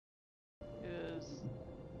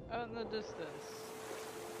Out in the distance.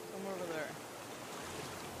 Somewhere over there.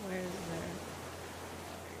 Where is there?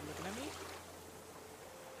 Are you looking at me?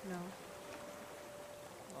 No.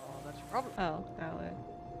 Oh, that's your problem. Oh, that way.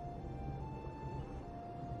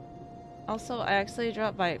 Also, I actually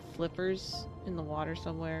dropped my flippers in the water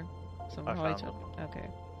somewhere. I Probably found them. Okay.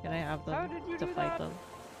 Can I have them How did you to do fight that? them?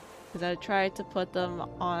 Because I tried to put them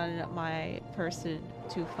on my person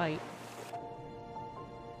to fight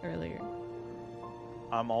earlier.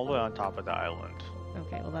 I'm all the way on top of the island.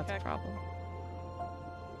 Okay, well that's a Heck. problem.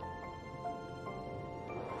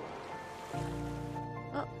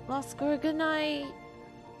 Oh, lost score, good night!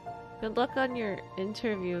 Good luck on your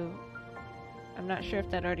interview. I'm not sure if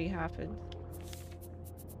that already happened.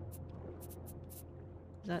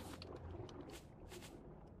 Is that...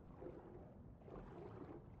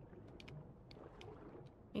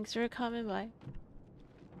 Thanks for coming by.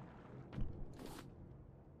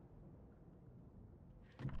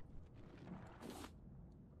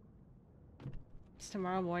 It's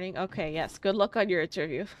tomorrow morning? Okay, yes. Good luck on your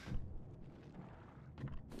interview.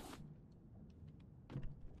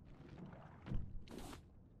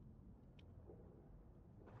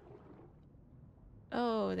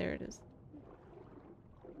 Oh, there it is.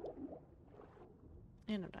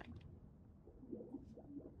 And I'm dying.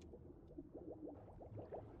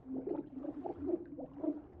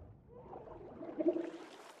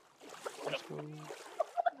 Let's go.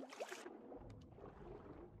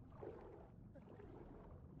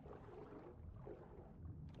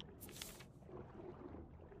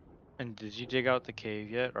 And did you dig out the cave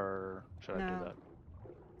yet, or should I do No. that?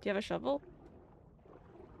 Do you have a shovel?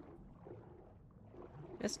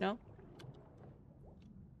 Yes, no?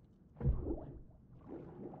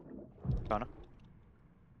 Donna?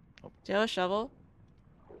 Do you have a shovel?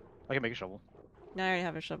 I can make a shovel. No, I already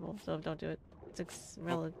have a shovel, so don't do it. It's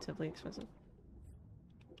relatively expensive.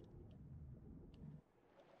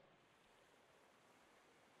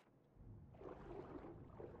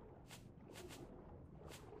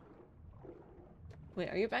 Wait,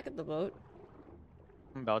 are you back at the boat?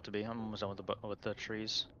 I'm about to be. I'm almost done with the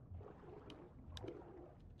trees.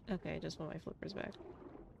 Okay, I just want my flippers back.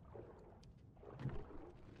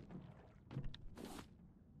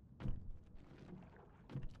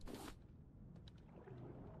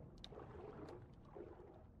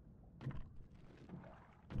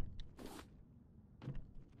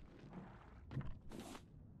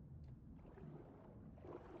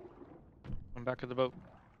 I'm back at the boat.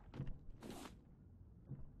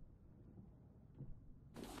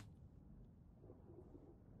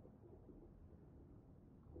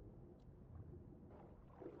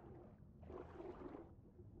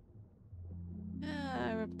 Ah,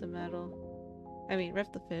 I ripped the metal. I mean,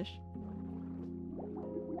 ripped the fish.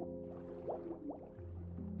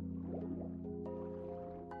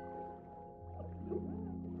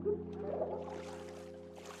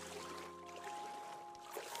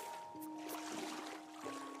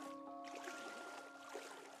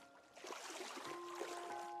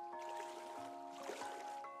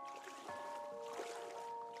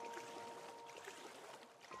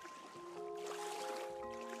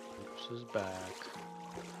 This is back.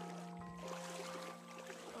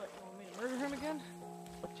 Oh, you want me to murder him again?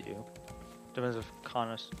 Up to you. Depends if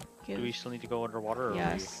Connors. Give... Do we still need to go underwater? Or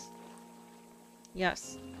Yes.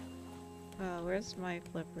 Yes. Where's my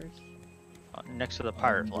flippers? next to the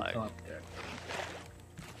pirate flag.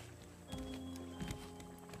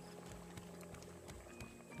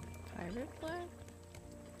 Pirate flag?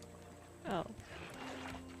 Oh.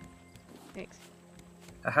 Thanks.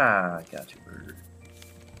 Haha, I got you, bird.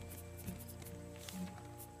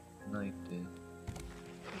 Knifed it.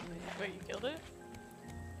 Wait, you killed it?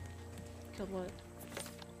 Killed what?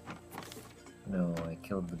 No, I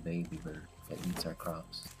killed the baby bird that eats our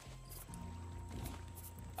crops.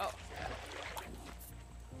 Oh.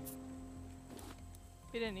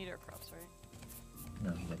 He didn't eat our crops, right?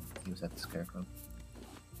 No, he didn't. He was at the scarecrow.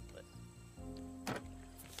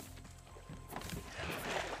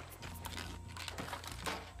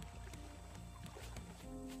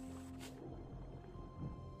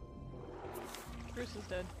 Bruce is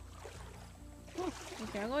dead.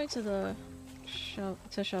 Okay, I'm going to the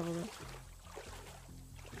shovel it.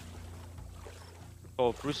 Oh,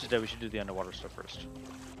 if Bruce is dead, we should do the underwater stuff first.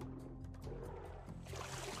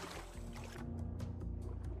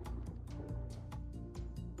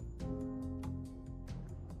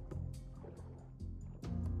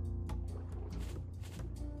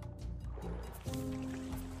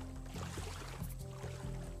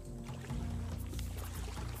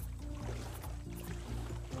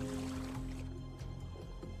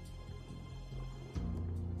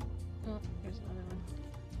 Oh, here's another one.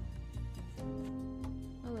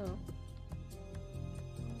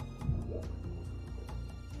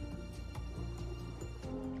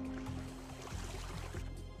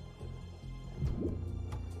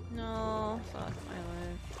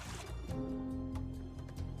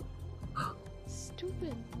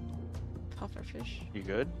 stupid. Pufferfish. You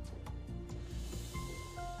good?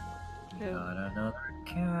 Who? Got another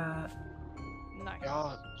cat. Nice.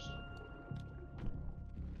 God.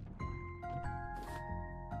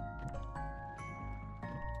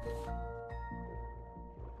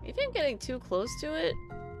 Maybe I'm getting too close to it.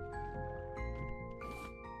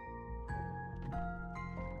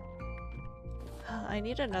 I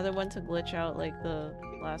need another one to glitch out like the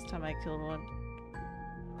last time I killed one.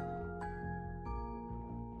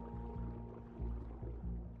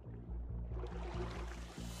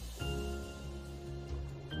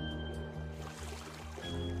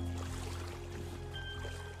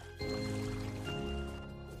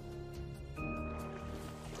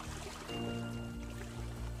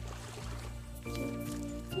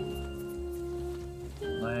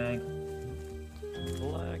 Lag.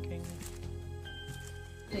 Lagging.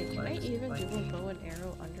 Wait, can I Mine's even do a spiky. bow and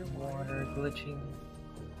arrow underwater? Water glitching.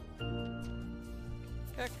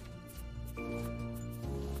 Heck. What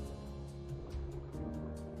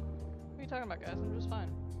are you talking about, guys? I'm just fine.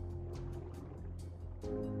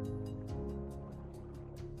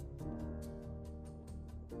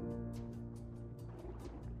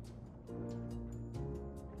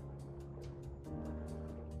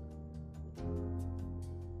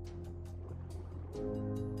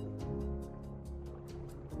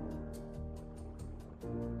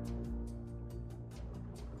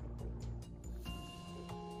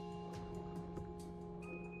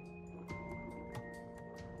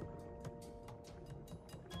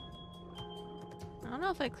 I don't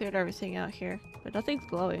know if I cleared everything out here, but nothing's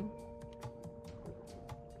glowing.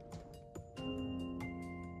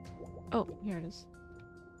 Oh, here it is.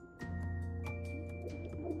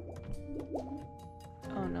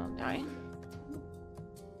 Oh no, die.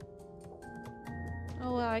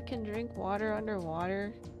 Oh wow, I can drink water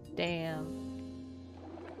underwater? Damn.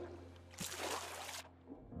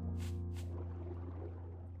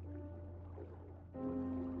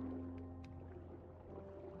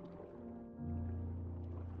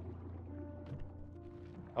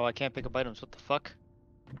 Oh, I can't pick up items. What the fuck?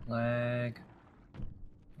 Lag.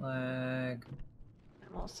 Lag.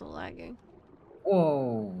 I'm also lagging.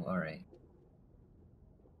 Whoa! Alright.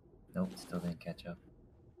 Nope, still didn't catch up.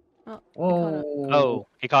 Oh, I caught Whoa! up. Oh,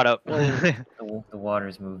 he caught up. Whoa. The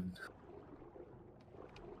water's moving.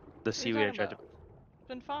 The What are you seaweed I talking tried to. about? It's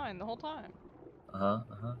been fine the whole time.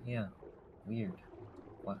 Yeah. Weird.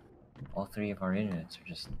 What? All three of our internets are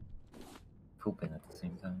just pooping at the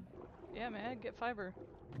same time. Yeah, man, get fiber.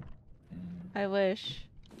 And I wish.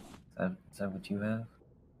 is that what you have?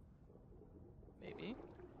 Maybe.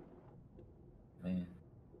 Man.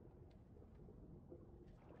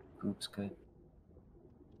 Poop's good.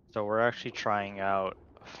 So we're actually trying out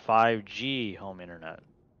 5G home internet.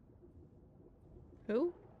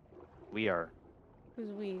 Who? We are.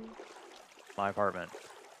 Who's we? My apartment.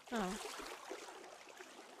 Oh.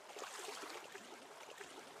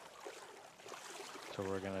 So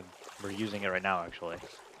we're using it right now actually.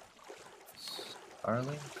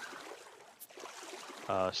 Starlink?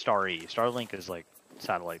 Starlink is like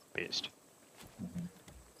satellite based. Mhm.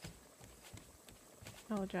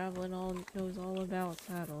 Oh, Javelin knows all about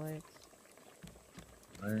satellites.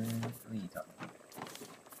 What are you talking about?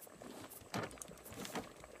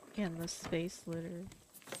 And the space litter.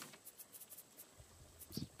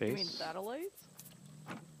 You mean Space. satellites?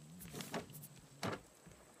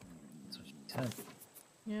 That's what you said.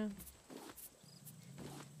 Yeah.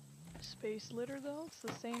 Space litter, though? It's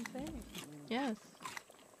the same thing. Yes.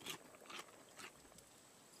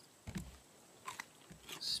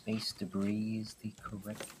 Space debris is the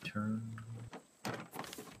correct term.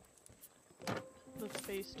 The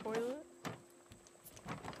space toilet?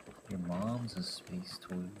 Your mom's a space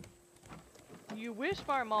toilet. You wish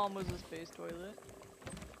my mom was a space toilet.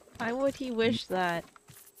 Why would he wish that?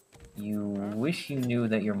 You wish you knew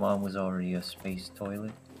that your mom was already a space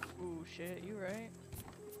toilet. Ooh, shit, you right.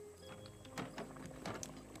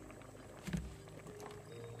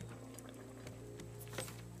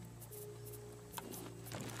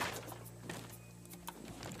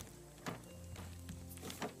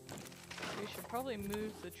 We should probably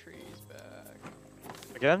move the trees back.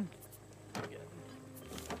 Again? Again.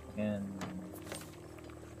 And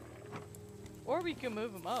Or we can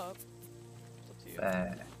move them up. It's up to you.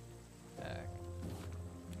 back. Back.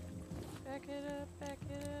 Back it up, back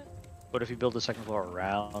it up. What if you build the second floor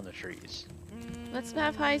around the trees? Let's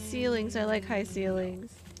have high ceilings. I like high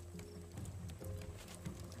ceilings.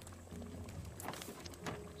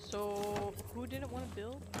 So, who didn't want to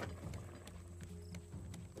build?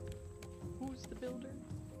 Who's the builder?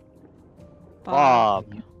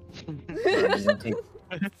 Bob. You don't take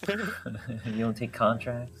You don't take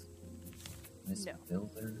contracts? Miss No.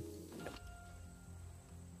 Builder?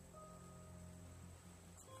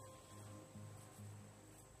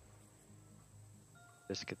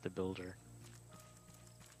 Biscuit the builder.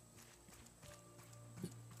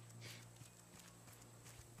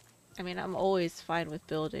 I mean, I'm always fine with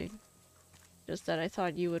building. Just that I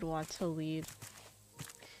thought you would want to lead.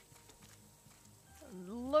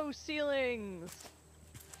 Low ceilings.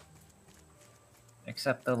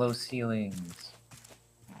 Accept the low ceilings.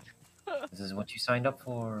 This is what you signed up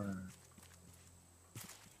for.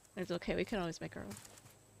 It's okay, we can always make our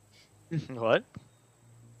own. What?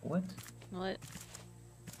 What? What?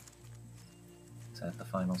 Is that the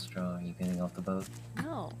final straw? Are you getting off the boat?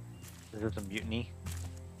 No. Is this a mutiny?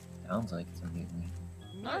 Sounds like it's a mutiny.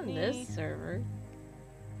 Not on Mutiny. this server.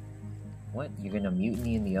 What? You're gonna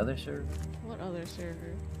mutiny in the other server? What other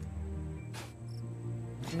server?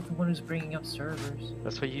 You're the one who's bringing up servers.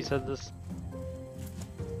 That's what you said this?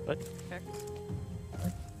 Okay.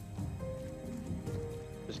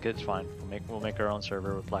 Biscuit's fine. We'll make our own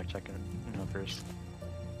server with blackjack and hookers.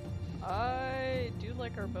 I do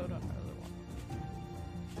like our boat on another one.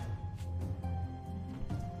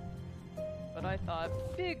 But I thought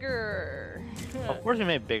bigger. Of course we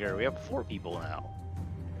made it bigger. We have 4 people now.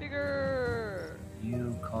 Bigger.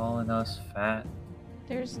 You calling us fat?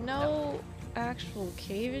 There's no actual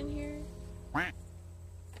cave in here?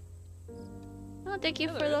 Oh, thank you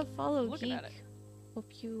Yeah, for there the is. follow, Looking Geek. at it.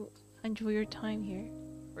 Hope you enjoy your time here.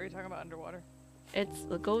 Were you talking about underwater? It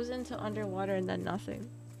goes into underwater and then nothing.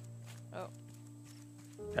 Oh.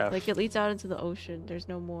 F. Like it leads out into the ocean. There's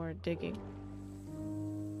no more digging.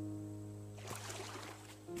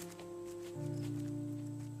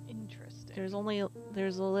 Interesting.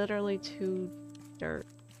 There's literally 2 dirt,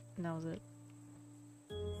 and that was it.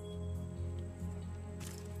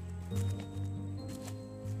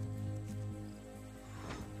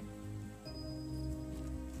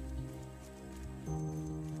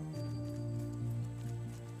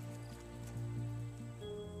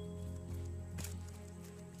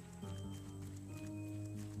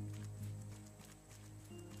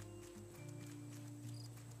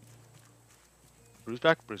 Bruce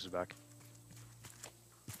back? Bruce is back.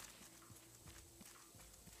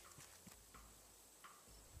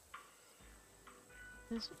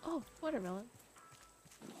 Oh, watermelon.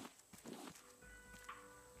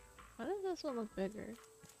 Why does this one look bigger?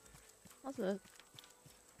 What's this?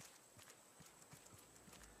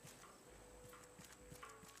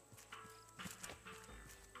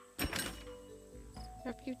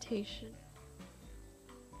 Reputation.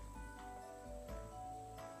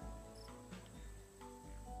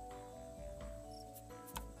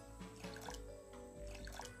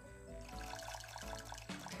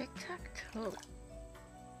 Tic-tac-toe.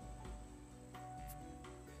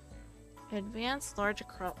 Advanced large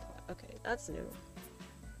crop. Okay, that's new.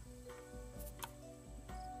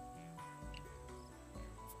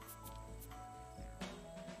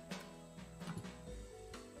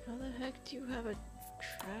 How the heck do you have a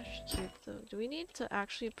trash cube though? Do we need to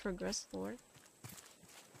actually progress lore?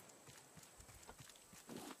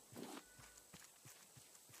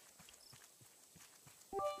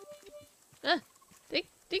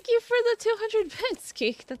 Thank you for the 200 bits,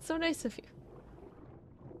 Geek. That's so nice of you.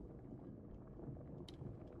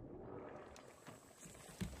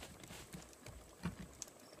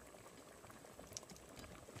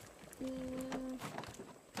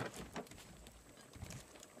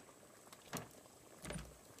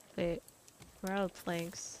 Wait, we're out of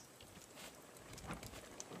planks.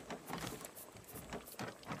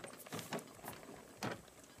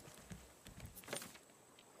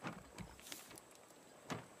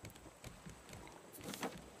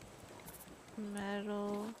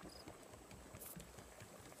 Metal.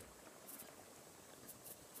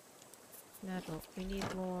 Metal. We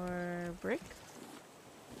need more brick.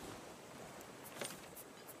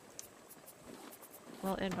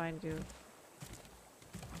 Well, and vine goo.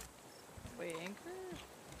 Wait, anchor?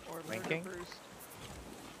 Or Winking? murder boost?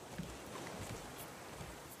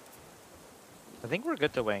 I think we're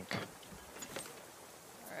good to wink.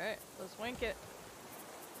 Alright, let's wink it.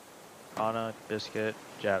 Anna, Biscuit,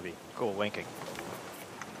 Jabby. Cool, winking.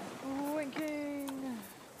 Winking!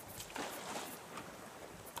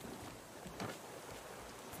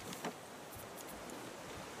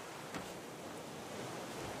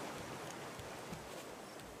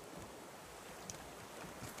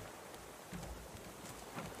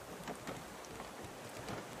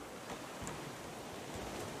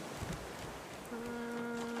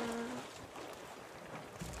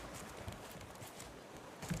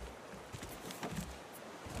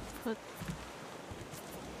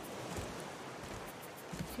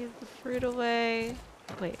 Give the fruit away.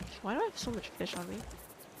 Wait, why do I have so much fish on me?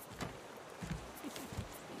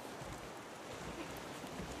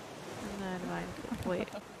 And then mine. Wait.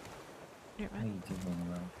 Never How mind. you doing,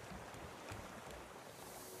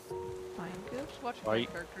 bro? Mine I'm goop. just watching Why my you-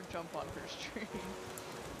 character jump on her stream.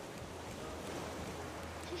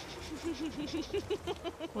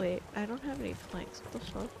 Wait, I don't have any planks. What the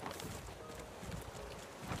fuck?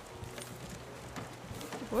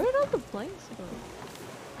 Where did all the planks go?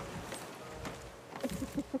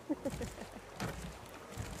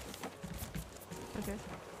 Okay.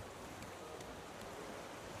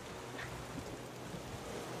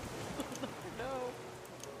 No.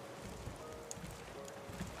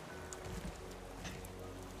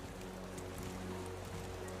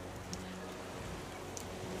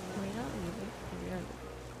 Are we not leaving? Oh, we are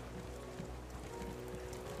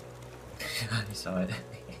leaving. I saw it.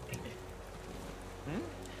 Hmm?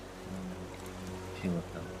 She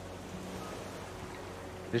looked up.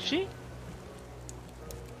 Did she? Hey,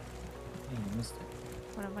 you missed it.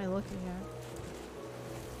 What am I looking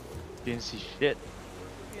at? Didn't see shit.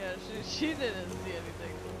 Yeah, she didn't see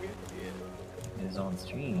anything. We see it. It was on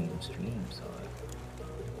stream. Stream saw it.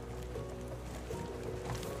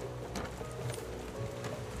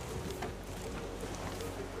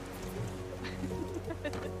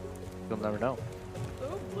 You'll never know.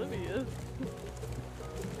 So oblivious.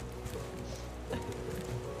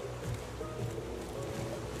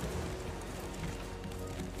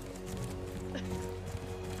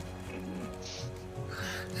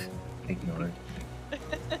 Ignored.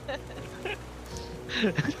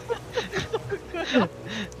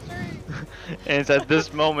 And it's at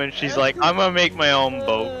this moment she's like, I'm gonna make my own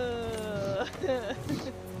boat.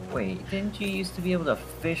 Wait, didn't you used to be able to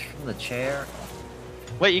fish from the chair?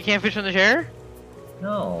 Wait, you can't fish on the chair?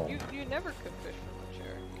 No, You never could fish from the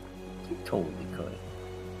chair. you totally could.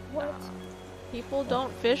 What? People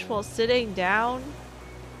don't fish while sitting down?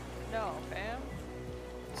 No, fam.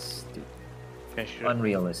 Stupid. Fish.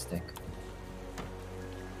 Unrealistic.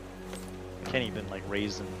 Can't even like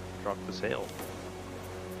raise and drop the sail.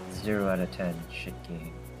 0 out of 10. Shit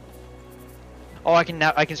game. Oh, I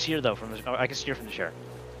can see her though from the. Oh, I can see her from the chair.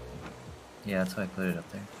 Yeah, that's why I put it up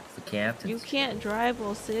there. The captain. You can't drive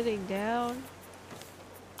while sitting down?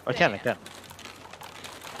 I can. You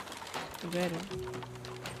better.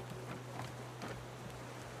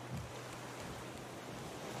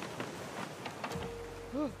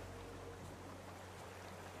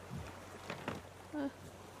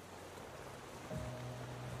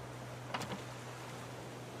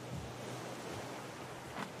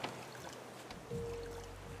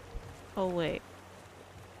 Oh wait.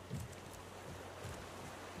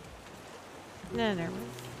 No, never mind.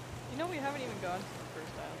 You know we haven't even gone to the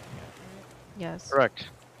first island yet, right? Yes. Correct.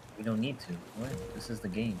 We don't need to. What? This is the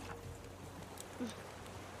game.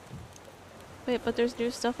 Wait, but there's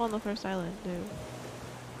new stuff on the first island, dude.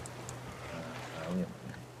 We have-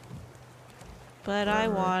 But I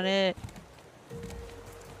Right. want it.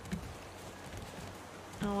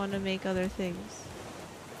 I want to make other things.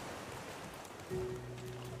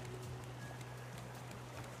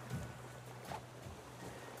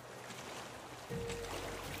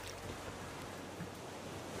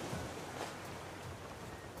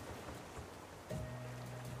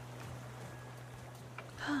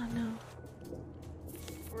 Oh no.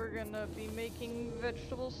 We're gonna be making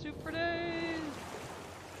vegetable soup for days.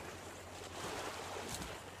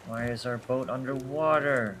 Why is our boat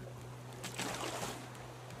underwater?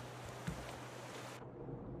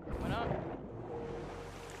 Why not?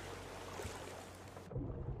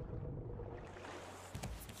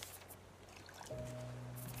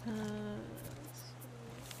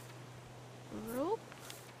 Rope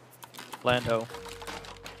Lando.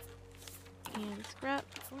 and scrap.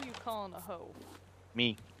 Who you calling a hoe?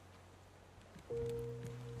 Me.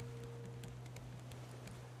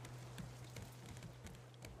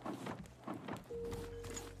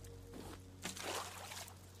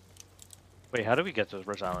 Wait, how do we get to the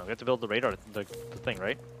first island? We have to build the radar, the thing,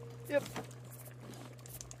 right? Yep.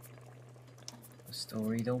 The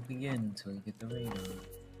story don't begin until you get the radar.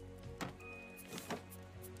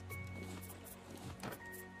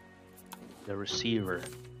 The receiver.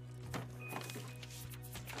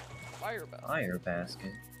 Fire bell. Fire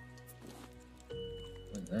basket.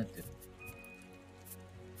 What does that do?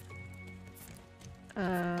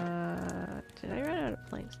 Did I run out of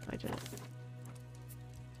planks? No, I didn't.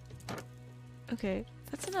 Okay,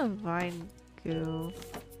 that's in a vine goo.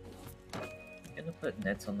 You gonna put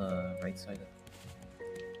nets on the right side of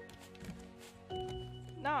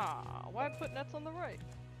Nah, why put nets on the right?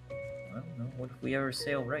 I don't know. What if we ever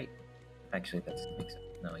sail right? Actually, that's makes sense.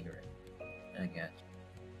 No, you're right. I guess.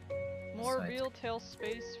 More Besides- real tail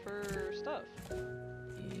space for stuff.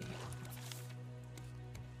 Yeah.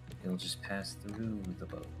 It'll just pass through the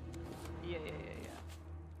boat. Yeah.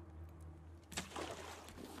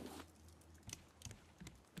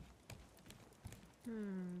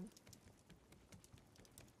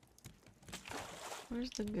 Where's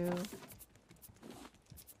the goo?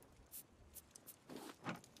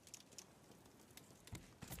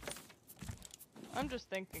 I'm just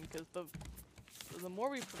thinking, because the more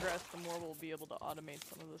we progress, the more we'll be able to automate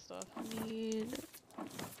some of the stuff. Need.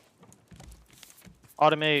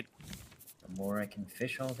 Automate. The more I can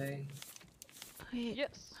fish all day, Wait.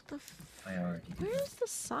 Yes. What the f I already do. Where's the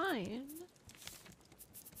sign?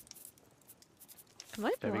 Am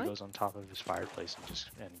I Debbie blind? goes on top of his fireplace and just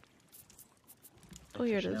Oh,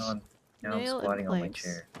 here it is. Now I'm Nail and squatting on my planks.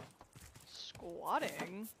 chair.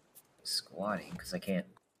 Squatting? Squatting, because I can't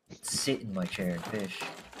sit in my chair and fish.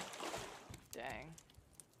 Dang.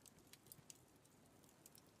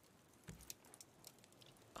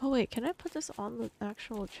 Oh wait, can I put this on the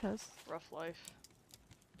actual chest? Rough life.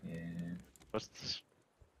 Yeah. What's this?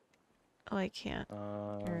 Oh, I can't.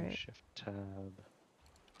 right. Shift tab.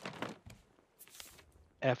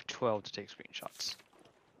 F12 to take screenshots.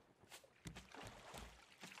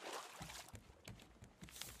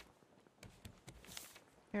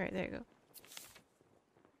 Alright, there you go.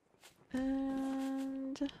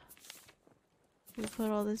 And we put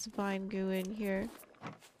all this vine goo in here.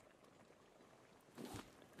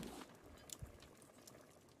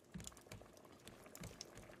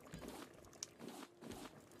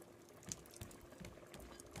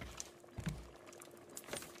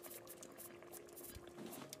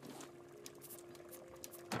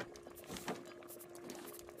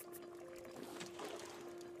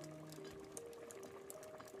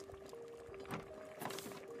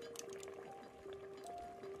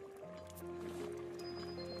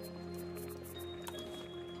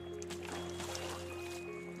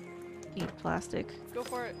 Eat plastic. Go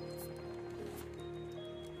for it.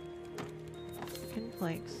 And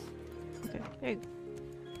planks. Okay, there you go.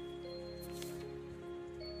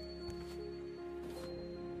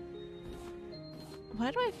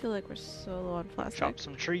 Why do I feel like we're so low on plastic? Chop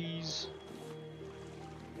some trees.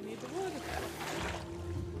 We need the wood. Okay.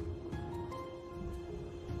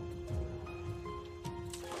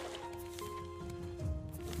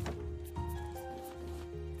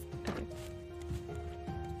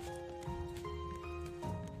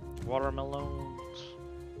 Watermelons.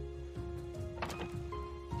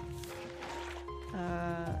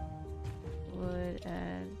 Wood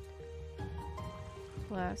and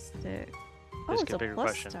plastic. Oh, Let's it's get a a bigger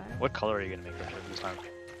plus question. sign. What color are you gonna make Richard, this time?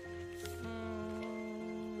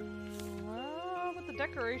 Well, with the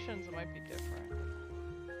decorations, it might be different.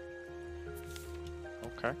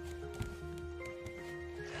 Okay.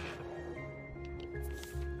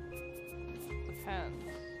 Depends.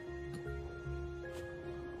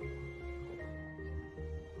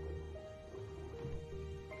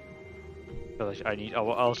 Feel like I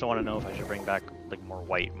also want to know if I should bring back like more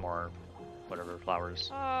white, more whatever flowers.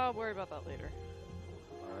 Worry about that later.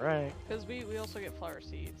 All right. Because we also get flower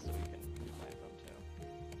seeds, so we can plant them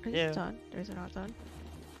too. Are Yeah. these done? Or is it not done?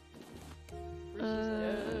 Bruce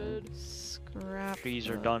is dead. Scrap. Trees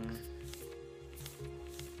are book, done.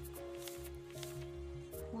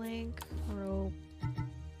 Plank, rope,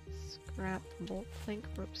 scrap bolt. Plank,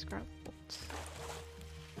 rope, scrap bolt.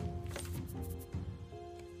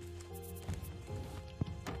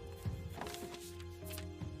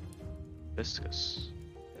 Hibiscus.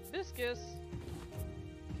 Hibiscus.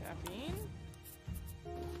 Caffeine.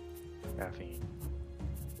 Caffeine.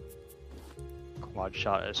 Quad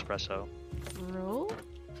shot espresso. Rope?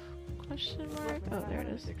 Question mark? Oh, there it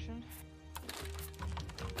is. Addiction.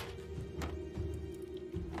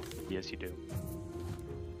 Yes, you do.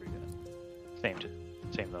 Pretty good.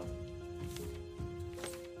 Same though.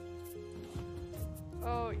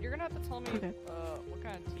 Oh, you're gonna have to tell me Okay. what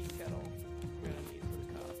kind of tea kettle we're gonna need for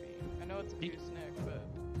the coffee. I know it's a Tea- gooseneck, but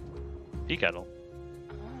Tea kettle.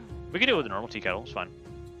 We can do it with a normal tea kettle. It's fine.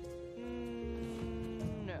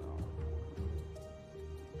 no.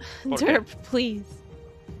 Okay. Derp, please.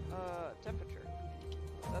 Temperature.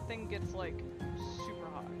 That thing gets like super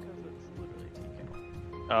hot because it's literally a tea kettle.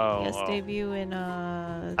 Oh. Yes, oh. debut in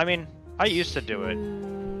I mean, I used to do it.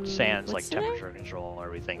 Sans like what's today? temperature control and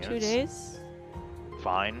everything. 2 It's days?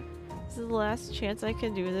 fine. This is the last chance I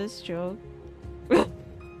can do this joke.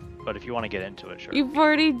 But if you want to get into it, sure. You've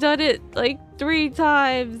already done it like 3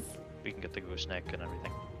 times. We can get the gooseneck and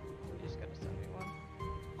everything. You just gotta send me one.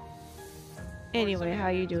 Anyway, something how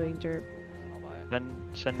you else. doing, Derp? I'll buy it. Then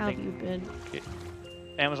How have you sending been?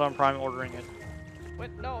 Amazon Prime ordering it.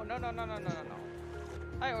 Wait, no.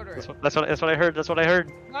 I order it. That's what I heard. That's what I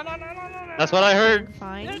heard. No. That's what I heard.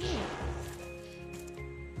 Fine.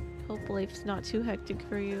 Hope life's not too hectic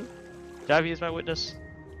for you. Javi is my witness.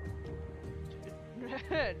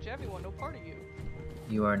 Javi want no part of you.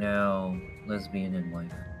 You are now lesbian and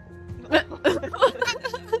wife.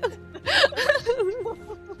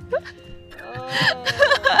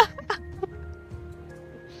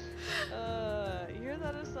 You hear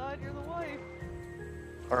that aside? You're the wife.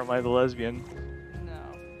 Or am I the lesbian? No.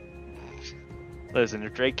 Listen,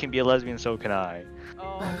 if Drake can be a lesbian, so can I.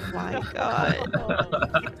 Oh my God.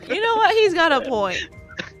 Oh. You know what? He's got a point.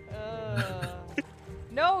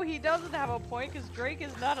 No, he doesn't have a point because Drake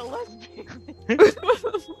is not a lesbian.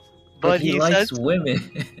 But he says... likes women.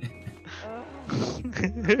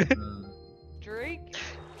 Drake.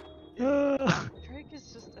 Drake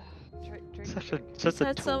is just Drake. Such a Just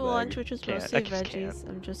had tool some bag. lunch which was Can't- mostly I just veggies.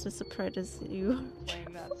 I'm just as surprised as you.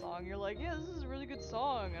 Playing that song. You're like, yeah, this is a really good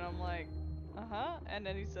song, and I'm like, and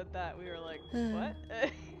then he said that. We were like, what?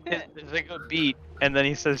 It's a good beat, and then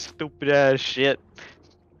he says stupid ass shit.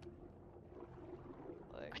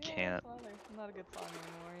 Like, I yeah, can't. it's not a good song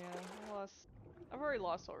anymore. Yeah, I've already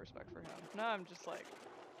lost all respect for him. Now I'm just like,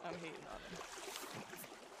 I'm hating on him.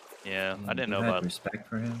 Yeah, I didn't You know had about. respect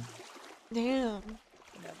for him. Damn.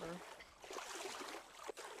 Never.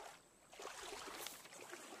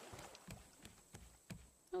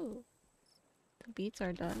 Oh. The beats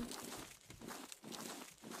are done.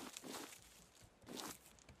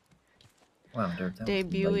 Wow, Dirk, that was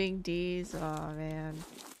Debuting D's. Aw, man.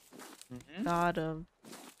 Mhm. Got him.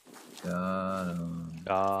 late. Got him.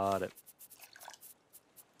 Got it.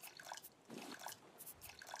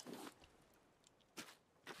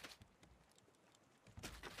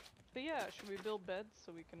 But yeah, should we build beds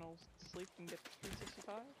so we can all sleep and get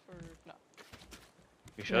 365 or no?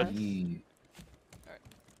 We should. Yes. Yeah.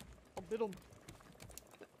 I'll build them.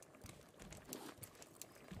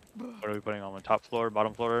 What are we putting on the top floor,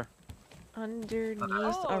 bottom floor? Underneath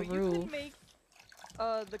Oh, a you roof. can make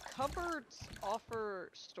the cupboards offer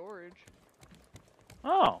storage,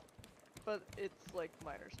 Oh, but it's like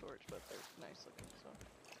minor storage, but they're nice looking. So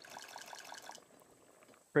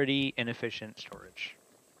pretty inefficient storage.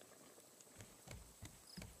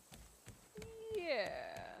 yeah.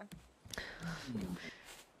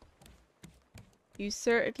 You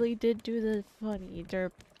certainly did do the funny,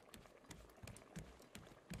 derp.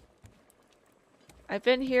 I've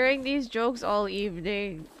been hearing these jokes all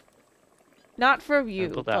evening. Not from you,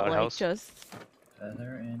 build but that like outhouse. just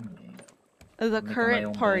Feather and wing. the Making my own current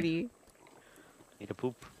bed. party. Need a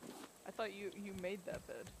poop. I thought you made that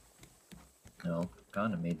bed. No,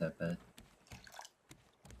 kinda made that bed.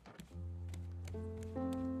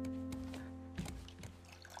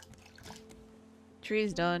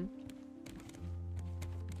 Tree's done.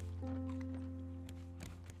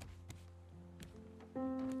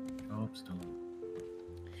 Gobstone.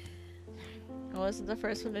 I wasn't the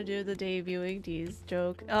first one to do the debuting D's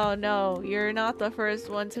joke. Oh no, you're not the first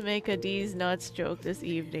one to make a D's nuts joke this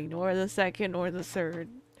evening, nor the second or the third.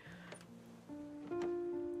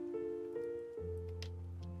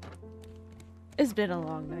 It's been a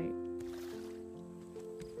long night.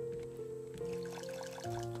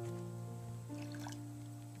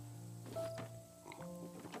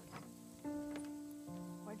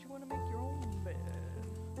 Why'd you want to make your own bed?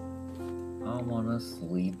 I wanna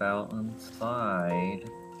sleep out inside.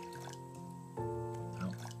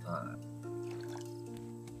 Outside.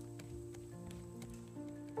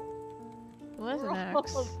 Who has We're an all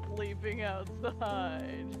axe? sleeping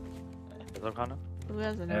outside. Is that kind of? Who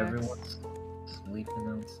has an axe? Everyone's sleeping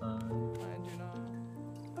outside. I do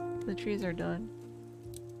not. The trees are done.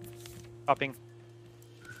 Chopping.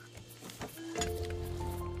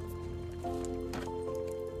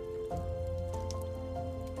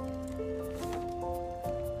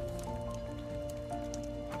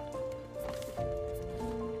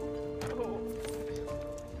 Oh.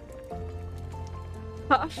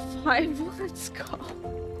 Top 5, let's go.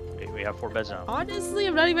 Okay, we have 4 beds now. Honestly,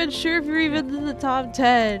 I'm not even sure if you're even in the top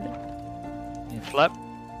 10. Flip. Watch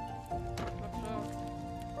out.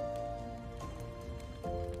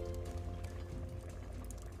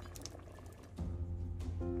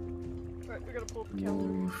 Alright, we gotta pull up the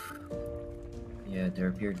calendar. Oof. Yeah,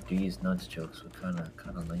 Derp, your D's nuts jokes were kinda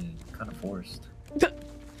lame, kinda forced.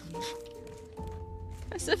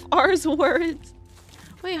 As if ours weren't.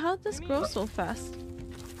 Wait, how'd this What do you grow mean? so fast?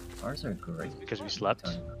 Ours are great. Because we slept.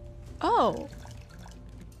 Oh,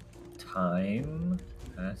 Time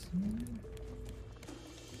passing.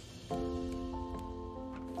 Boring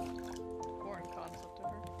content.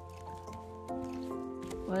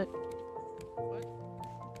 What? What?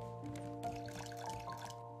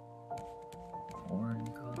 Corn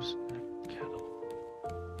goes. Kettle.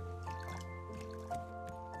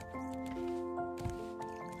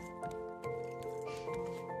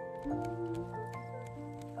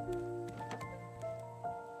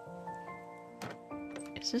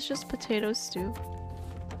 Is this just potato stew?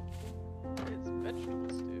 It's vegetable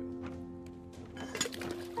stew.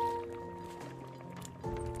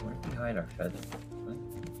 Where did we hide our feather? What?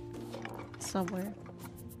 Somewhere.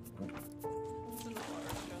 It's in the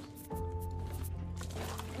water chest.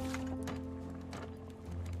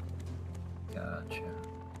 Gotcha.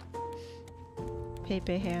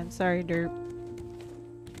 Pepe hand. Sorry, derp.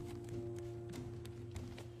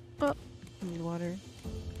 Oh, need water.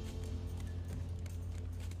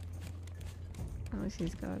 At least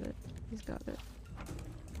he's got it. He's got it.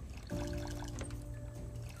 Look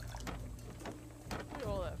at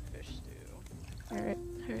all that fish stew. Alright,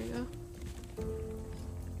 here we go.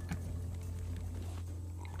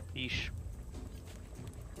 Yeesh.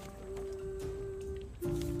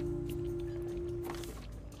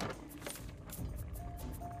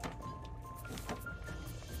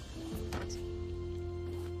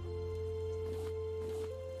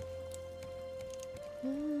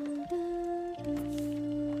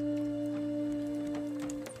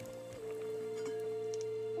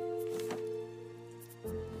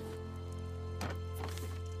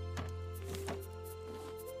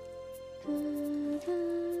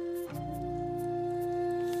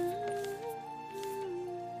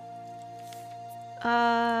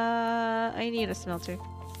 I need a smelter.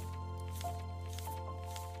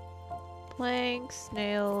 Planks,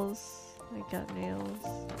 nails. I got nails.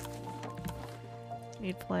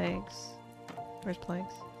 Need planks. Where's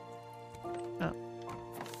planks? Oh.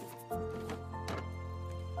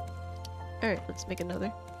 Alright, let's make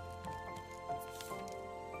another.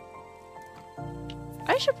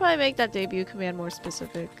 I should probably make that debut command more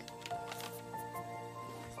specific.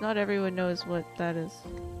 Not everyone knows what that is.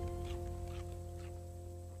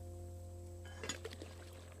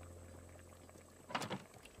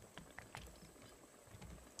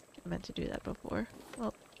 I meant to do that before.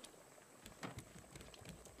 Well,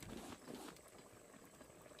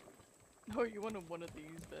 Oh, you wanted one of these,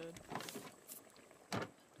 bed.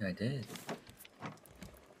 Yeah, I did.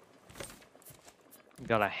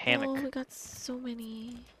 Got a hammock. oh, we got so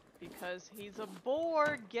many. Because he's a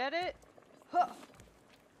boar, get it? Huh!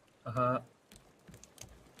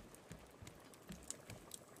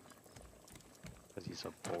 Because he's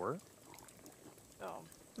a boar. Oh.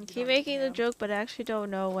 I You keep don't making the know. joke, but I actually don't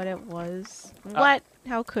know what it was. What?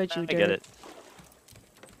 How could you I do get it.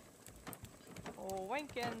 Oh,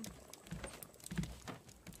 wankin'.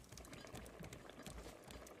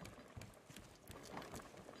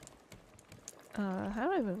 How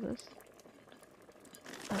do I move this?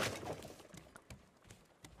 Oh.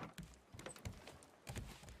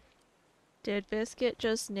 Did Biscuit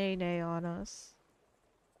just nay on us?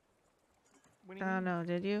 What do you I don't mean? know,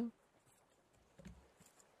 did you?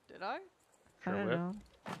 Did I? Sure I don't whip. know.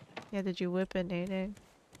 Yeah, did you whip a nay?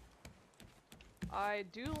 I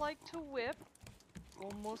do like to whip.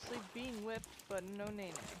 Well, mostly being whipped, but no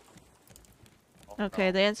nay. Oh, Okay,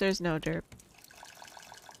 no. the answer is no, derp.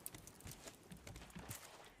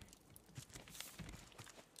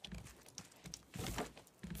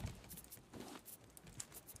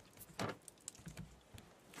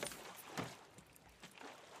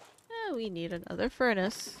 We need another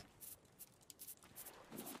furnace.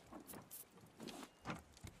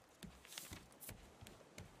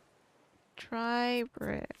 Try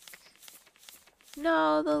brick.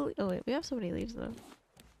 No, the oh wait, we have so many leaves though.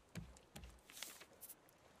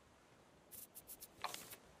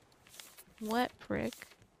 Wet brick.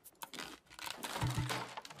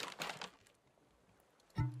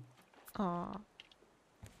 Aw.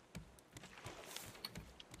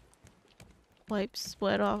 Wipe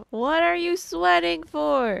sweat off. What are you sweating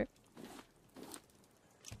for?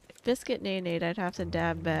 Biscuit Nade, I'd have to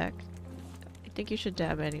dab back. I think you should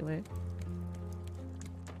dab anyway.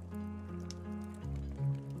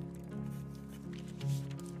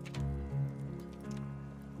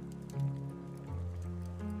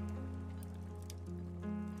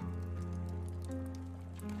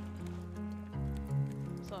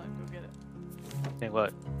 Son, go get it. Hey,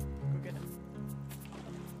 what? Go get it.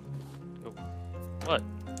 What?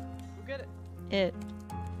 Go get it. It.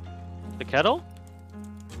 The kettle?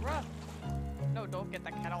 Bruh. No, don't get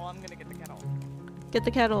the kettle. I'm gonna get the kettle. Get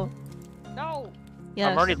the kettle. No!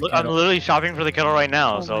 Yes. I'm already. I'm Kettle. literally shopping for the kettle right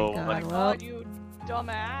now. Oh my so God. My like, well- god, you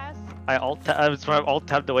dumbass! I alt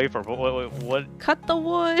tabbed away for. What? Cut the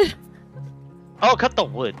wood. Oh, cut the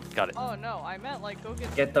wood. Got it. Oh no, I meant like go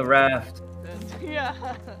Get the raft. Yeah.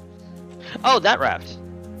 Oh, that raft.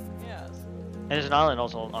 Yes. And there's an island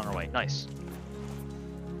also on our way. Nice.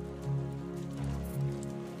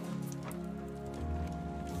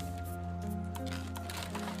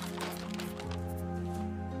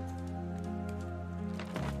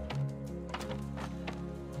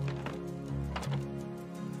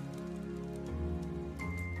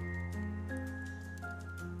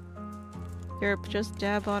 You're just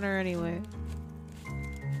dab on her anyway.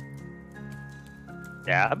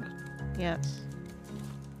 Dab Yes.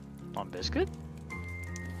 on biscuit.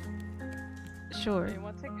 Sure. Hey, you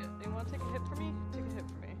want to take a hit for me? Take a hit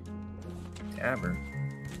for me. Dabber.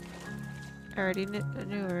 I already knew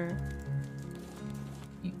her.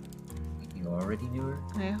 You already knew her?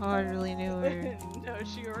 I hardly knew her. No,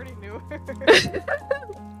 she already knew her.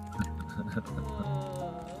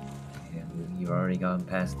 Yeah, you've already gone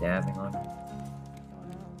past dabbing on her?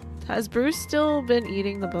 Has Bruce still been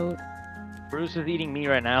eating the boat? Bruce is eating me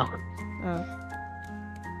right now. Oh.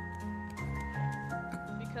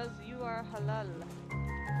 Because you are halal.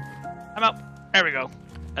 I'm out. There we go.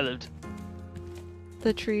 I lived.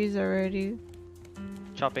 The trees are ready.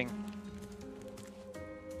 Chopping.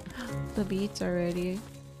 The beets are ready.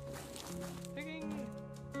 Digging.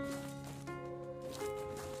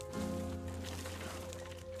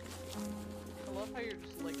 I love how you're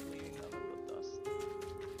just like leaving them with dust.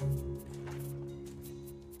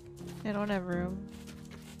 I don't have room.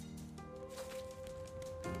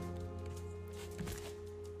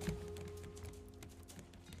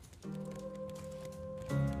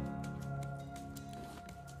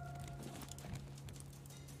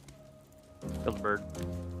 Kill the bird.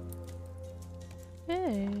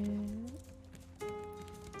 Hey.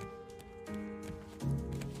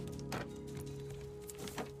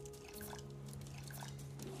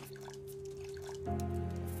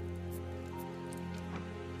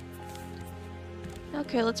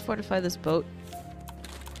 Okay, let's fortify this boat.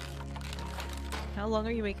 How long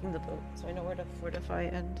are you making the boat? So I know where to fortify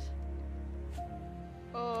and...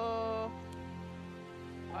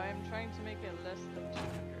 I am trying to make it less than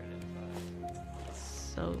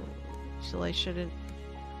 205. So I shouldn't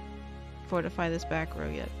fortify this back row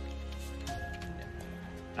yet.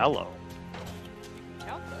 Hello. You can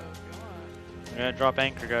count though if you want. I'm gonna drop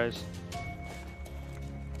anchor, guys.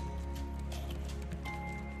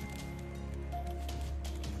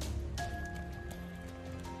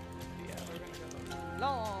 Yeah, we're gonna go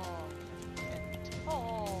long and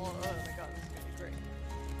tall. Oh my god, this is gonna be great.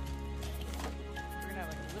 We're gonna have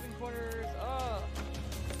like a living quarters. Oh!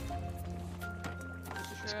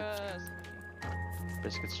 Stress.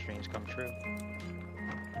 Biscuit's dreams come true.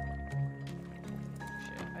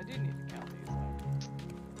 Shit, I do need to count these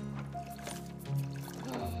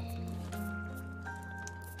though.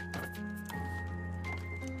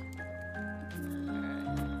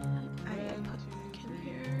 I put in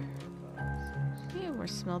here. Yeah, more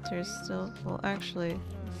smelters still. Well, actually,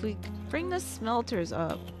 if we bring the smelters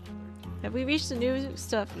up. Have we reached the new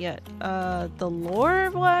stuff yet? The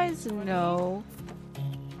lore-wise? No.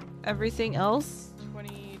 Everything else?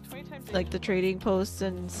 20 times Like the trading posts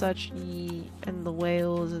and such, and the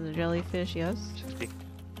whales and the jellyfish, yes? 60.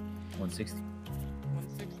 160.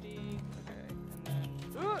 160. Okay, and then.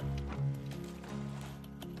 One,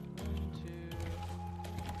 two.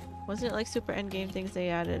 Wasn't it like super endgame things they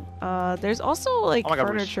added? There's also like Oh my God,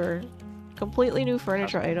 Bruce. furniture. Completely new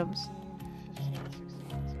furniture items. 15,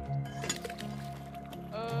 16,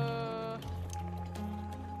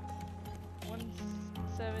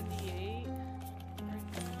 17. 178 right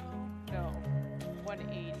now. No,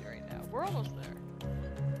 180 right now. We're almost there.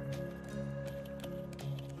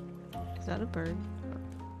 Is that a bird?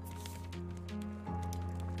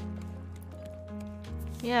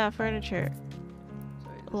 Yeah, furniture.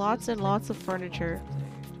 Sorry, this Lots is and like lots of furniture.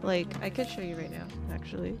 178. Like, I could show you right now,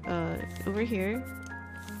 actually. Over here.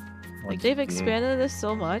 Like, 168. they've expanded this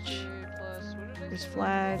so much. Okay, plus, what did I There's say?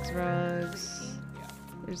 flags, rugs. 18? Yeah.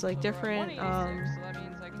 There's like So we're at different 186, so that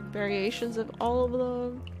means I can variations of all of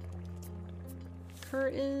them.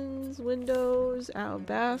 Curtains, windows, out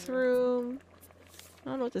bathroom. I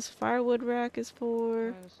don't know what this firewood rack is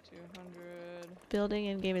for. minus 200. Building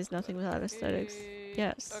in game is nothing without aesthetics. Okay.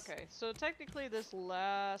 Yes. Okay, so technically this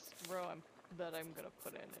last row that I'm gonna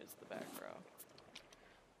put in is the back row.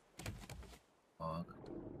 Fog.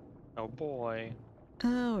 Oh boy.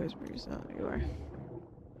 Oh, where's Bruce? Oh, there you are.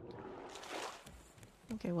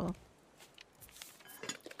 Okay, well.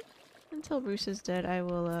 Until Bruce is dead, I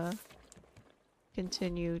will,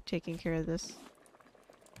 continue taking care of this.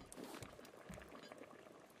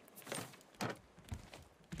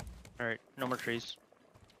 Alright, no more trees.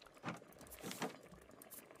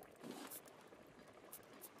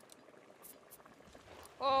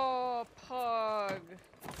 Oh, Pug.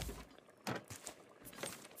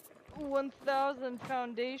 1,000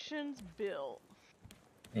 foundations built.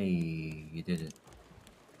 Hey, you did it.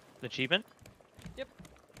 Achievement? Yep.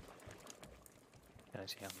 Can I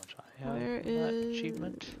see how much I have? Where for that is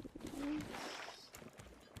achievement?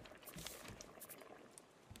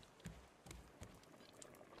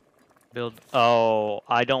 Build. Oh,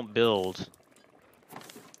 I don't build.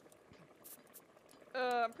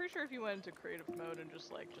 I'm pretty sure if you went into creative mode and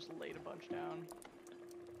just laid a bunch down.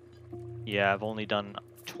 Yeah, I've only done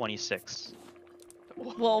 26.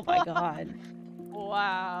 Oh my god.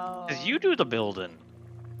 Wow. Cause you do the building.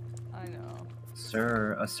 I know.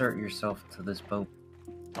 Sir, assert yourself to this boat.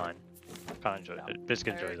 Fine. Kinda enjoy No, it.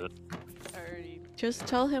 Biscuit I enjoys it. I already. Just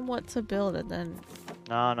tell him what to build and then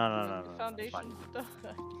No. The It's fine. foundation's done.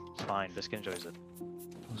 It's fine. Biscuit enjoys it.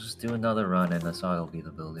 We'll just do another run and Asai will be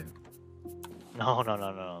the builder.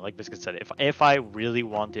 No. Like Biscuit said, if I really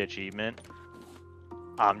want the achievement,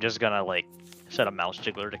 I'm just gonna like set a mouse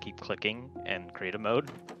jiggler to keep clicking and creative mode.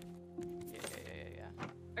 Yeah.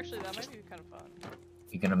 Actually, that might be kind of fun.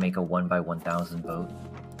 You're gonna make a 1x1000 boat.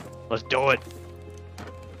 Let's do it.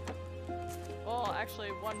 Well, actually,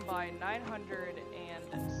 1 by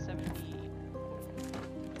 970.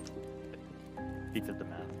 He did the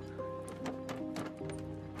math.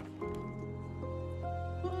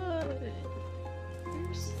 what?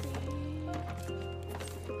 Mercy.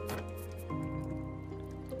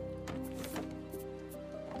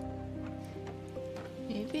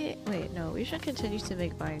 Maybe wait, no, we should continue to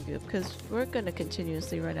make vine goop because we're gonna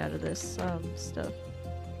continuously run out of this stuff.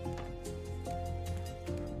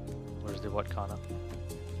 Where's the what, Kana?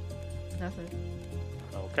 Nothing.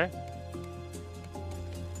 Okay.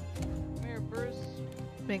 Come here, Bruce.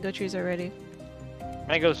 Mango trees are ready.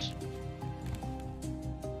 Mangoes.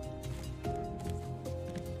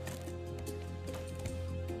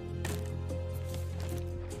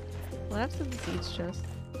 What happened to the seeds chest?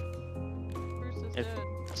 Bruce is It- dead.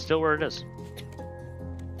 It's still where it is.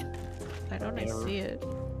 I don't Yeah. see it.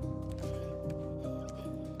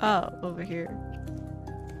 Oh, over here.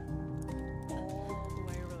 All the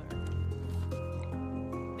way over there.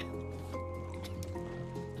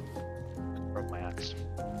 Broke my axe.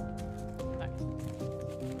 Nice.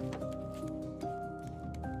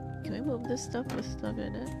 Can we move this stuff with stuff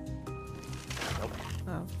in it? Nope.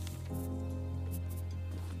 Oh.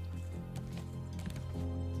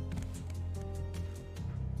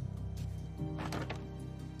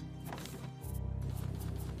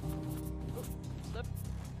 Step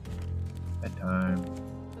Bedtime.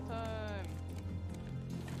 the time.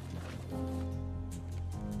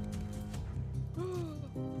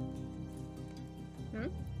 Hmm?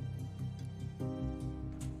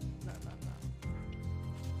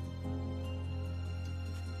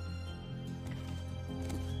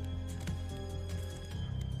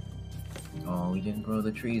 No. Oh, we didn't grow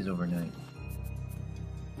the trees overnight.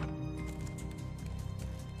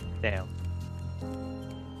 Damn.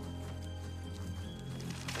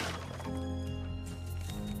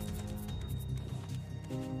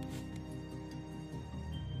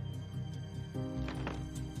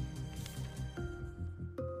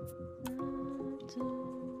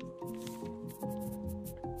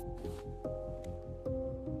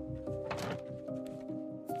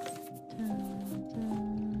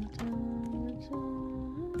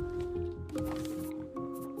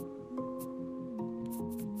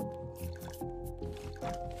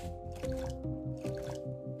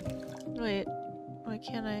 Wait, why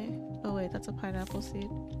can't I? Oh wait, that's a pineapple seed.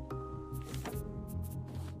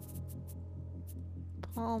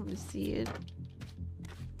 Palm seed.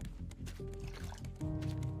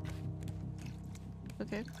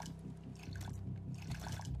 Okay.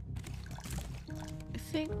 I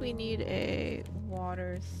think we need a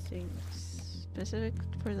water thing specific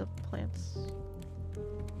for the plants.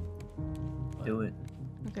 Do it.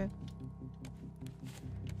 Okay.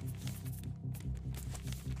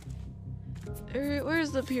 Alright,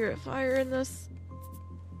 where's the purifier in this?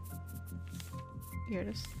 Here it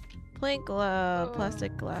is.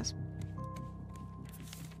 Plastic glass.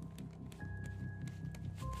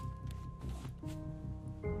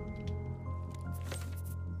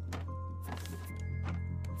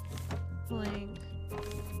 Plank.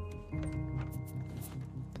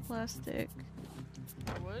 Plastic.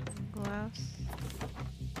 Wood? Glass.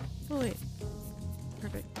 Oh wait.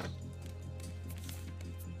 Perfect.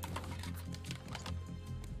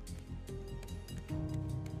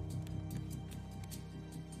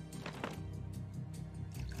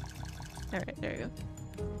 Alright, there you go.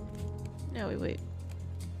 Yeah, we wait.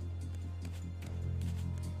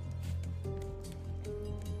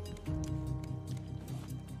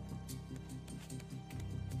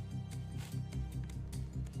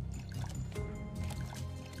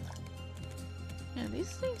 Man, these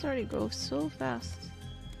things already grow so fast.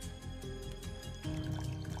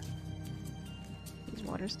 These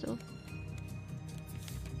water still.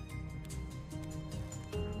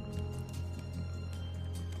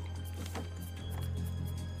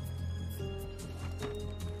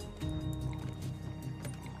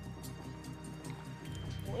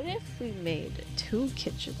 What if we made 2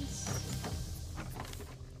 kitchens?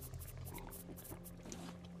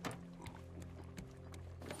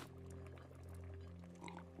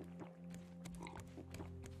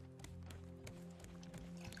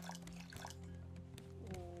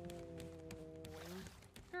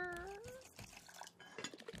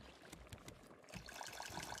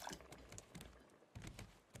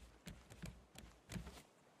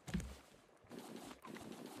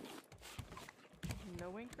 No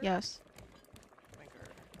winker? Yes. Winker.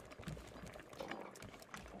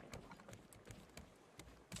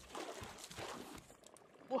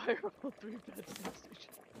 Why are all 3 beds next to each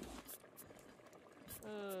other?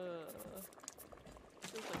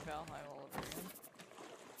 Feels like Valheim all over again.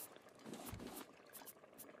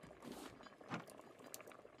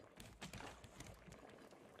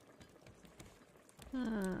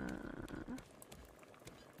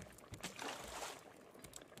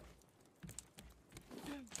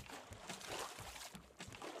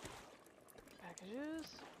 Packages?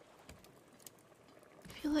 I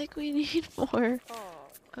feel like we need more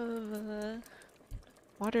Oh, of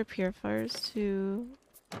water purifiers to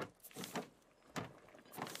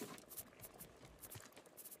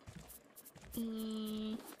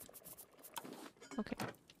okay.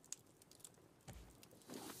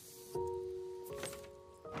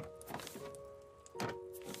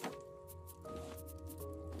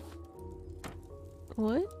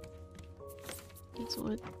 Wood? Needs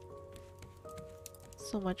wood.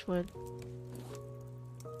 So much wood.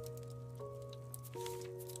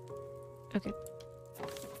 Okay.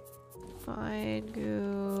 Vine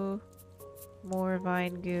goo. More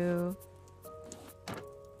vine goo.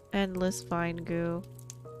 Endless vine goo.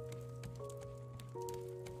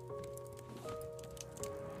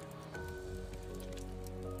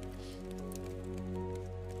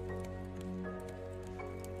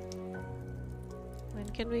 When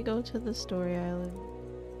can we go to the story island?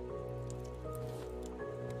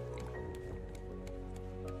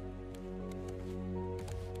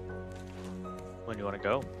 When you want to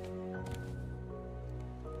go?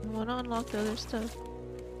 I want to unlock the other stuff.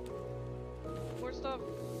 more stuff.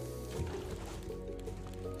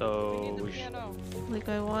 So We need the we piano. Like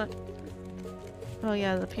I want... Oh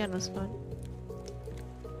yeah, the piano's fun.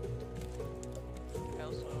 I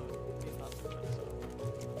also need nothing, so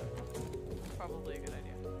probably a good idea.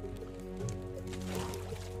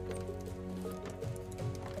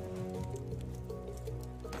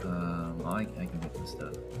 I can get this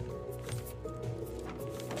stuff.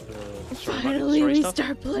 Finally, we stuff?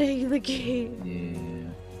 start playing the game. Yeah.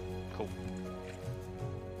 Cool.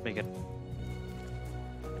 Make it.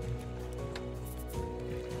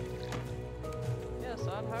 Yeah,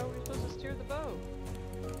 son, how are we supposed to steer the boat?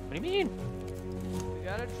 What do you mean? We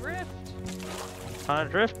gotta drift. On a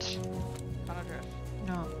drift? On a drift.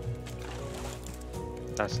 No.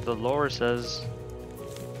 That's the lore says.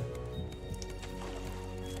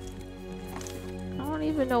 I don't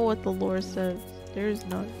even know what the lore says. There is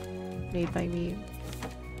none made by me.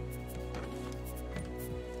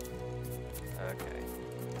 Okay.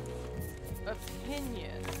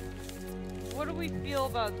 Opinion. What do we feel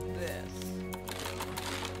about this?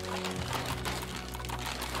 How we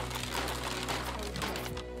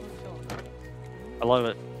feeling about it? I love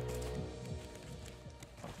it.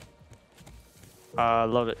 I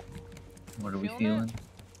love it. What are we Feeling it? feeling?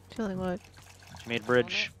 Feeling what? She made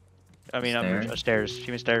bridge. I mean, Stairs? stairs.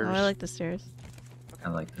 She made stairs. Oh, I like the stairs. I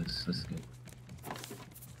like this. This is good.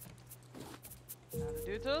 Now to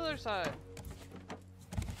do it to the other side.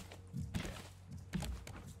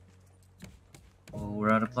 Oh,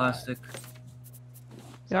 we're out of plastic.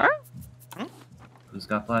 You are? Who's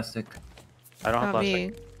got plastic? I don't have Not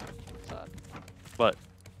plastic. me. Side. What?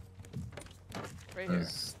 Right here.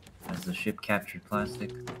 Has the ship captured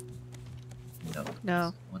plastic? No.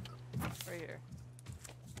 No. What the? Right here.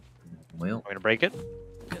 Well, I'm gonna break it.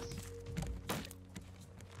 Yes.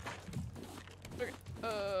 Okay.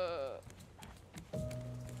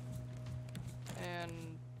 And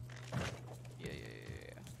yeah.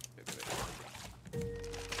 Good. I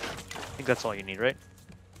think that's all you need, right?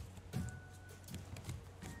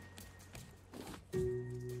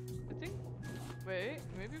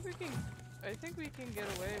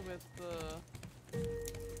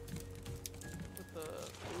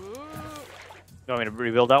 to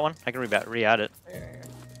rebuild that one? I can re-add it. Here.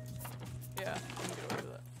 Yeah, I can get away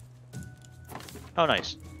with it. Oh,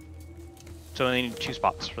 nice. So I need 2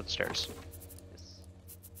 spots for the stairs. Yes.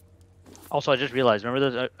 Also, I just realized, remember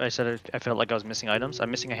that I said I felt like I was missing items?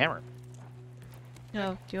 I'm missing a hammer.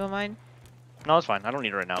 No, do you want mine? No, it's fine. I don't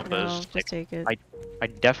need it right now, but No, it's just just, like, take it. I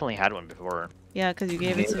definitely had one before. Yeah, because you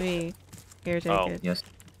gave it to me. Here, take Oh. it. Yes.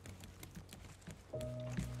 There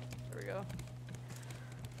we go.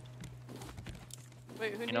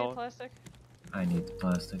 Wait, who needed know- plastic? I need the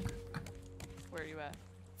plastic. Where are you at?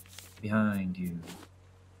 Behind you.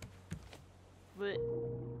 Blech.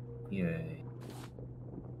 Yay.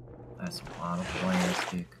 That's a lot of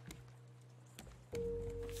plastic.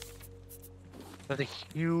 There's a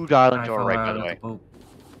huge island to our fell right, by out the of way. boat.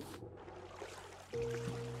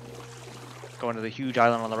 Going to the huge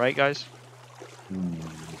island on the right, guys. Ooh,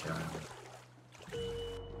 giant.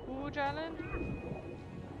 Ooh, Jalen?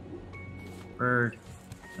 Bird.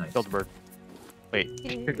 Nice. Killed the bird. Wait,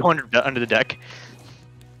 you're going under the deck.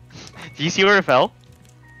 Do you see where it fell?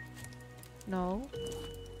 No.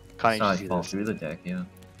 Connie, Saw did you it see fall this? through the deck, yeah.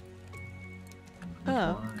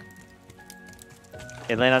 Oh.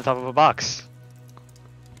 It landed on top of a box.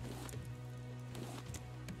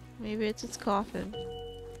 Maybe it's its coffin.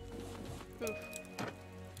 Oof.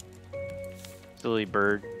 Silly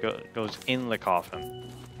bird goes in the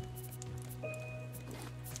coffin.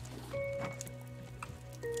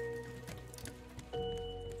 Oh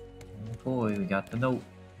boy, we got the note.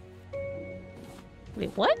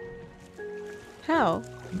 Wait, what? How?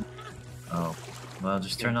 Oh, well,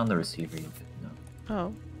 just turn on the receiver. You could know.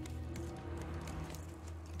 Oh.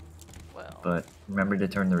 Well. But remember to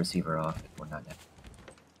turn the receiver off if we're not dead.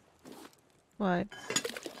 Why?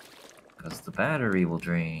 Because the battery will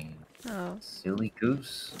drain. Oh. Silly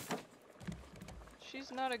goose.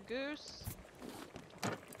 She's not a goose.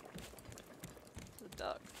 It's a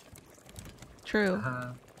duck. True.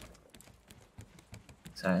 Haha.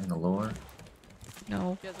 Is that in the lore?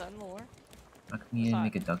 No. Yeah, is that in the lore? How come you didn't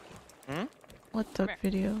make a duck? What duck here.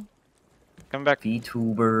 video? Come back.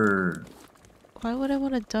 VTuber. Why would I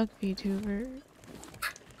want a duck VTuber?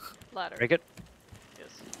 Ladder. Break it. Yes.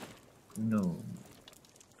 No.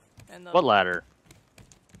 And the What ladder?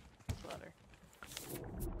 ladder.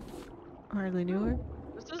 Hardly knew her.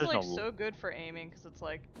 This is There's like no- so good for aiming because it's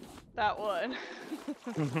like that one.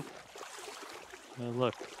 Oh,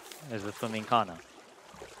 look, there's the swimming Kana.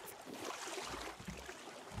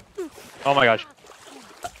 Oh my gosh.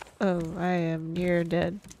 Oh, I am near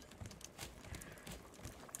dead.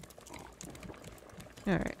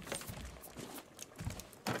 Alright.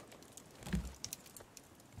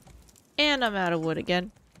 And I'm out of wood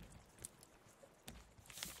again.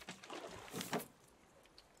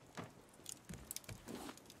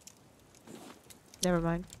 Never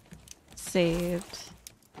mind. Saved.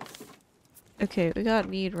 Okay, we got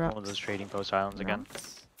need rocks. One of those trading post islands again.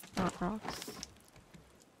 Rocks. Not rocks.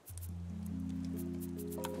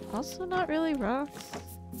 Also not really rocks.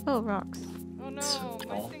 Oh, rocks. Oh no, So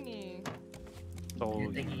my tall. thingy. So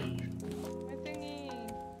Your thingy. My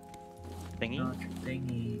thingy. thingy. Not your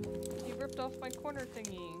thingy. He ripped off my corner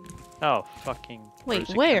thingy. Oh fucking. Wait, Bruce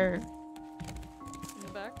again. where? In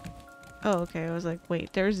the back? Oh, okay. I was like,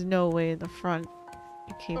 wait, there's no way in the front.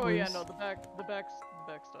 Okay, Oh yeah, Bruce. no, the back's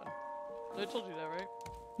done. I told you that, right?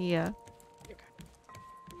 Yeah. Okay.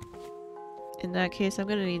 In that case, I'm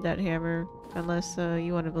gonna need that hammer. Unless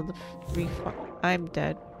you want to build the I'm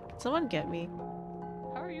dead. Someone get me.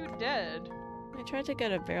 How are you dead? I tried to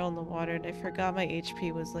get a barrel in the water and I forgot my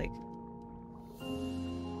HP was like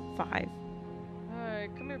 5.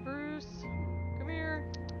 Alright, come here, Bruce. Come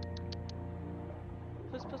here.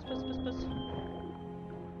 Puss, puss, puss, puss, puss.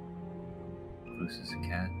 Bruce is a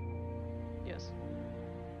cat. Yes.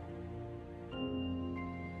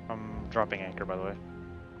 I'm dropping anchor, by the way.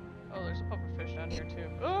 Oh, there's a pufferfish down here too.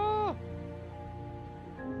 Oh!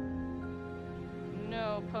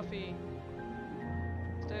 No, Puffy.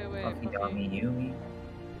 Stay away, Puffy Puffy. Doggy Yumi.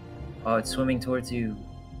 Oh, it's swimming towards you. I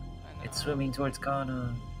know. It's swimming towards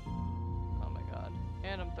Kana. Oh my god.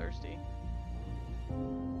 And I'm thirsty.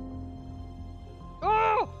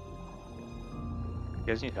 Oh! You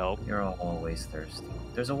guys need help. You're always thirsty.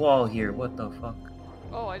 There's a wall here. What the fuck?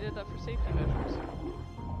 Oh, I did that for safety measures.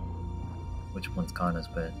 Which one's Kana's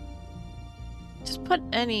bed? Just put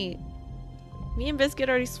any. Me and Biscuit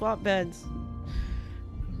already swapped beds.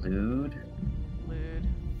 Lewd? Lewd.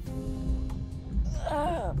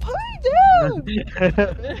 Put it down!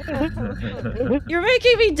 You're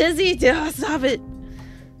making me dizzy! Stop it!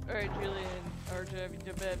 Alright, Julian. Or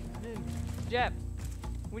Jeb.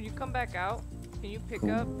 When you come back out, can you pick Cool.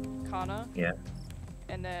 up Kana? Yeah.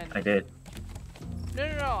 And then I did. No,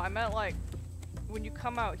 no, no. I meant like when you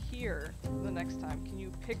come out here the next time, can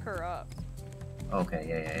you pick her up? Okay,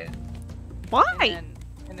 yeah. Why?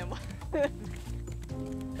 And then what?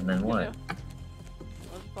 And then what?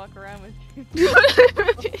 Let's fuck around with you.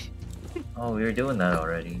 Oh, we were doing that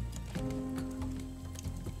already.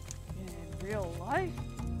 In real life?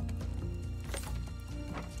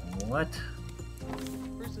 What?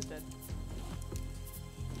 Bruce is dead.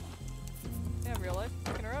 Yeah, in real life.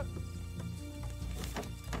 Picking her up.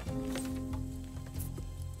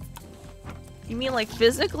 You mean like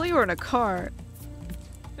physically or in a car?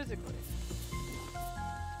 Physically.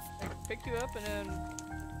 I picked you up and then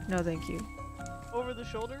No, thank you. over the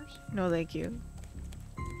shoulders? No, thank you.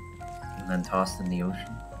 And then tossed in the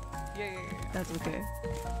ocean? Yeah. That's okay.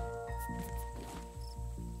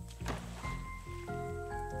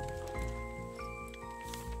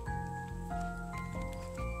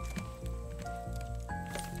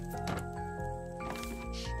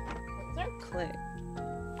 What's our click?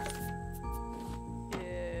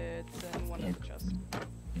 It's in one of the chests.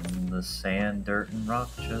 In the sand, dirt, and rock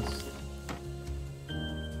chest.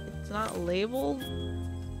 It's not labeled?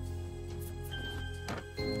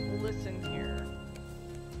 Listen here.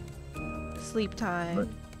 Sleep time.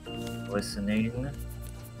 Listening.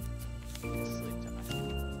 Sleep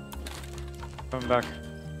time. Coming back.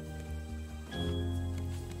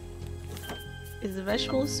 Is the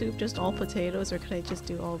vegetable soup just all potatoes or can I just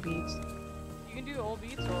do all beets? You can do all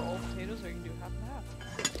beets or all potatoes, or you can do half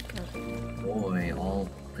and half. Boy, all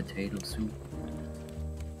potato soup.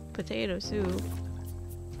 Potato soup.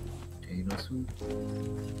 Potato soup.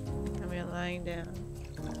 And we're lying down.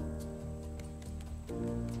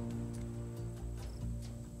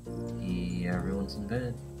 Yeah, everyone's in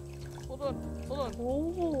bed. Hold on. Oh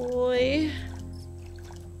boy.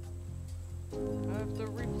 I have to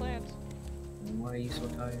replant. Why are you so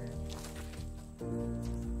tired?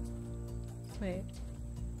 Wait.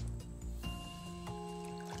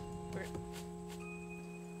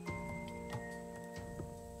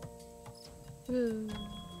 Ooh.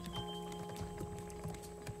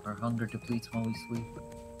 Our hunger depletes while we sleep.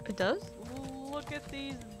 It does? Look at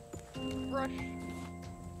these brush.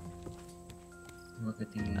 Look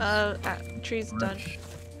at these. Tree's done. brush.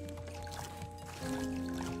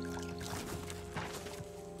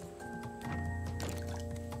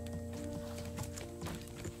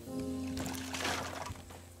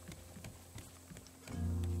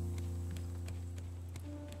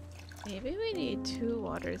 Maybe we need 2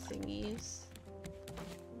 water thingies.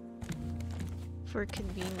 For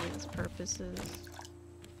convenience purposes.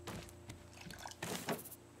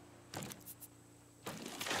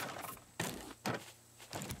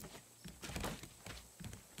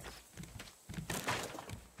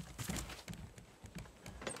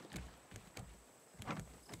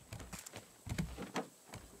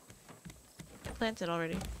 I planted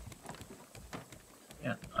already.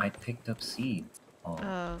 Yeah, I picked up seeds. Oh,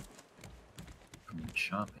 from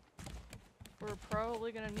shopping. We're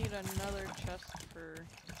probably gonna need another chest for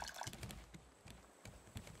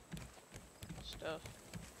stuff.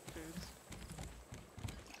 Foods.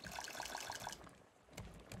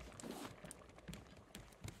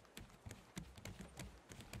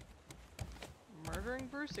 Murdering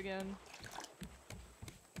Bruce again.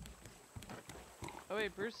 Oh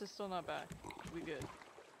wait, Bruce is still not back. We good.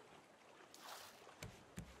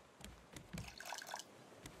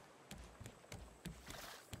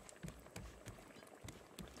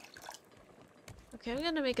 Okay, I'm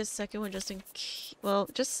gonna make a second one just in well,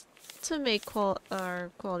 just to make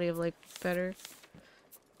our quality of life better.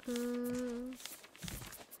 Where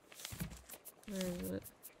is it?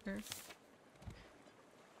 Here.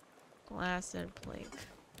 Glass and plank.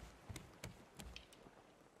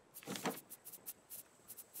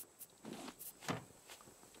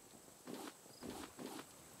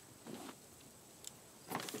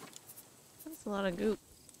 That's a lot of goop.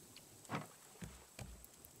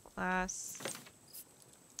 Glass.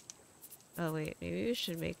 Oh wait, maybe we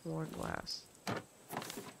should make more glass.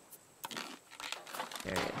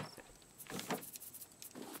 There it is.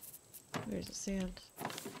 Where's the sand?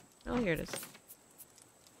 Oh, here it is.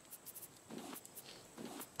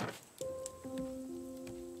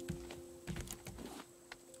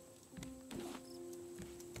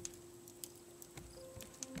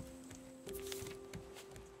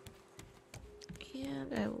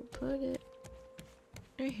 And I will put it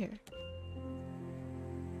right here.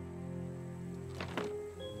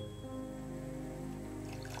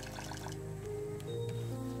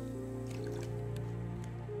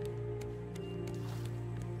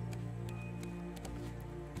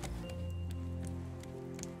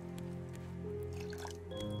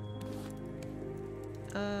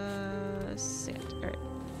 Sand. Alright.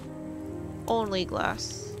 Only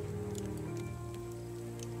glass.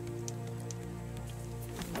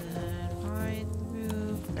 And then pine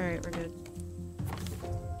roof. Alright, we're good.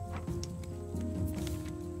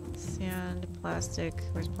 Sand, plastic.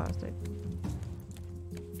 Where's plastic?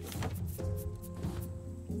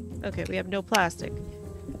 Okay, we have no plastic.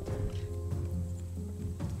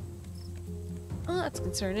 Oh, that's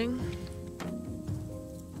concerning.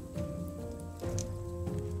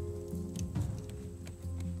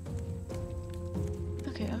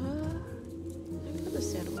 Okay, let me put the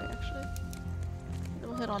sand away actually. Then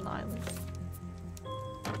we'll head on the island.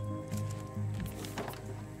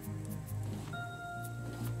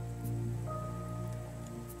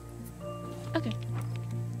 Okay.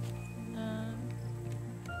 I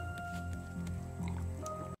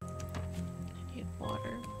need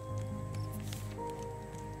water.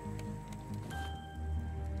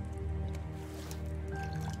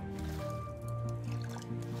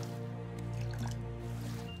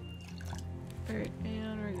 Alright,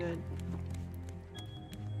 and we're good.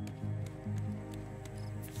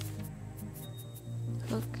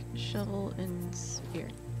 Hook, shovel, and spear.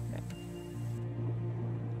 Okay.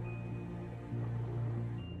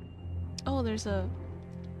 Oh, there's a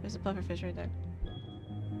pufferfish right there.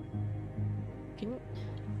 Can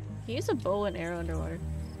you use a bow and arrow underwater?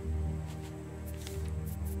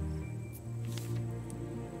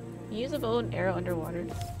 Can you use a bow and arrow underwater?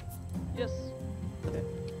 Yes. Okay.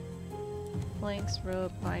 Planks,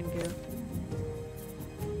 rope, pine goo.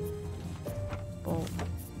 Bolt.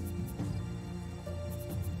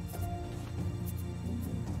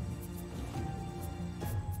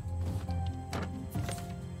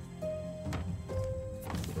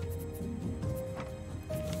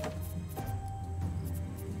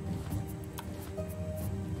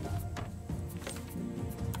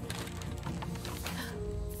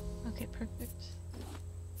 Okay, perfect.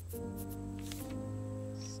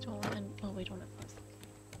 Stolen. Oh, we don't have plastic.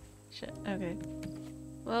 Shit. Okay.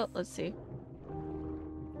 Well, let's see.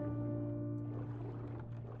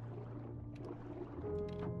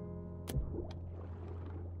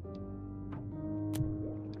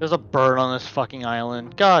 There's a bird on this fucking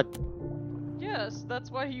island. God. Yes, that's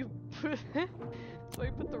why you put that's why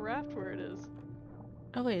you put the raft where it is.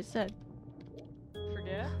 Oh wait, it's dead.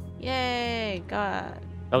 Forget? Yay! God.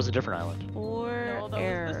 That was a different island. 4 No, that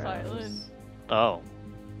arrows. was this island. Oh.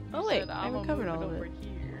 Oh You wait, said, I "I'ma recovered move all of over it.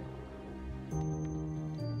 here."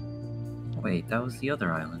 Wait, that was the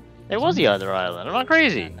other island. It was the other island. I'm not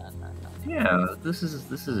crazy. No. Yeah, this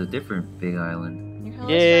is a different big island. You're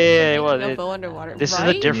Yeah, hella strong for well, making a it- bow underwater. This right?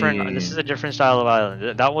 is a different. Yeah. This is a different style of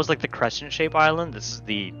island. That was like the crescent-shaped island. This is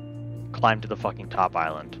the climb to the fucking top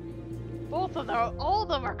island. Both of them, all of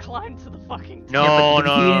them are climbed to the fucking top. No, Yeah, but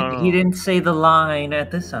no, he no, didn't, no, he no. didn't say the line at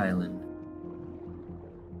this island.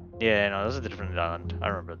 Yeah, no, this is a different island. I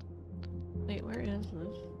remember. Wait, where is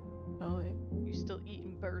this? Oh wait. You still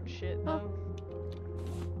eating bird shit Oh. though?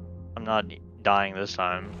 I'm not dying this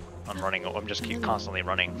time. I'm running. I'm just keep constantly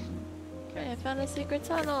running. Hey, I found a secret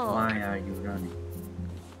tunnel. Why are you running?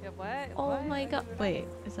 Yeah, what? Oh What? my Why god. you Wait,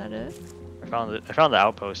 is that it? I found it. I found the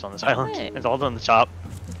outpost on this island. Wait. It's all on the top.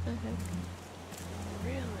 Okay.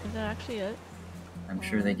 Really? Is that actually it? I'm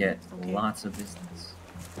sure they get Okay. lots of business.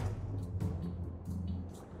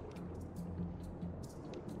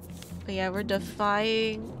 But yeah, we're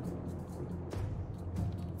defying.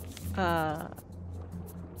 What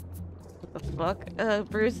the fuck?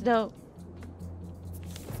 Bruce, no.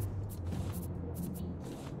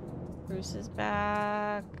 Bruce is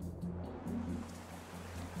back.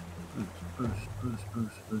 Bruce.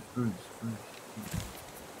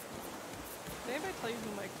 Did anybody tell you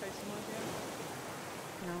who Mike Tyson was yet?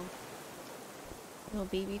 No. No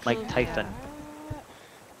baby Mike clothes? Tyson. What?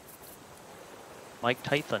 Mike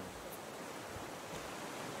Tyson.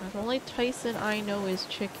 The only Tyson I know is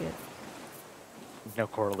chicken. No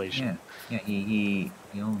correlation. Yeah, he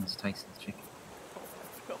owns Tyson's Chicken.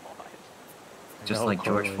 God. Just No like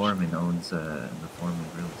George correlation. Foreman owns the Foreman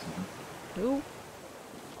Grills. Who?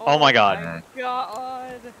 Oh my God. My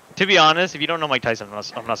God. To be honest, if you don't know Mike Tyson,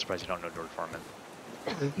 I'm not surprised you don't know George Foreman.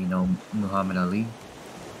 You know Muhammad Ali?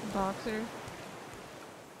 Boxer?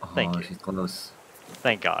 Oh, Thank you. she's close.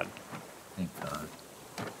 Thank God. Thank God.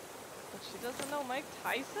 But she doesn't know Mike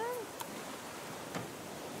Tyson?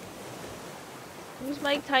 Who's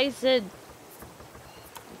Mike Tyson?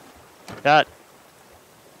 That.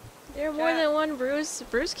 There are more Cat. than one Bruce.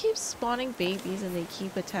 Bruce keeps spawning babies and they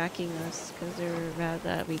keep attacking us because they're mad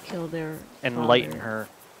that we killed their Enlighten father. her.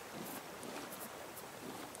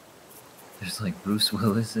 There's like Bruce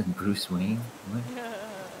Willis and Bruce Wayne. What?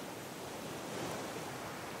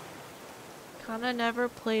 Kana never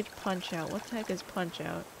played Punch Out. What the heck is Punch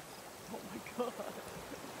Out? Oh my god.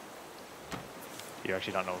 You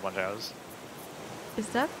actually don't know what Punch Out is? Is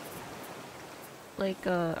that like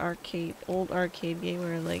a old arcade game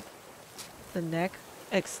where like the neck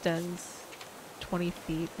extends 20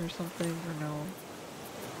 feet or something, or no?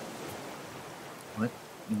 What?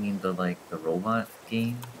 You mean the robot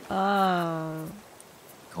game? Oh,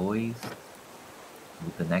 Toys?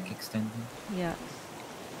 With the neck extended? yes.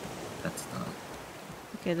 That's not.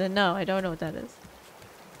 Okay, then no, I don't know what that is.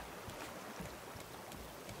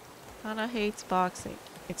 Kana hates boxing.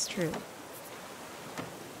 It's true.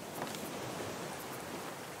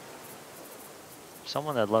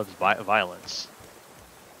 Someone that loves violence.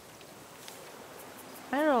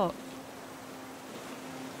 I don't.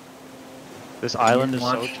 This island is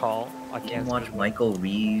didn't so tall. I You didn't can't watch Michael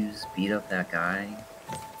Reeves beat up that guy?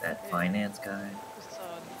 That finance guy? Just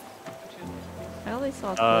choose me, please. I only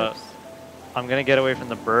saw Uh, clips. I'm gonna get away from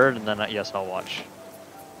the bird, and then yes, I'll watch.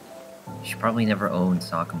 She probably never owned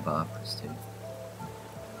sock and boppers, too.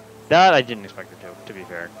 That I didn't expect her to be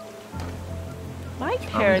fair. My probably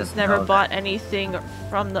parents doesn't never know bought that. anything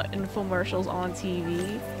from the infomercials on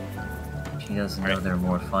TV. She doesn't know Alright. they're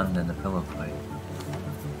more fun than the pillow fight.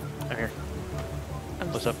 I'm here.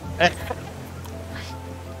 I'm What's up?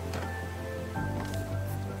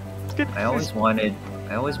 It's good. I always wanted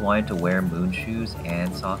to wear moon shoes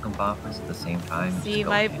and sock and boppers at the same time. and See, just go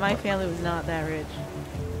my ham. family was not that rich.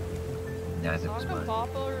 Neither was Sock and mine.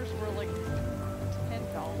 poppers were like $10.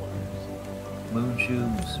 Moon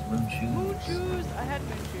shoes, moon shoes. Moon shoes. I had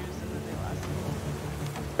moon shoes and then they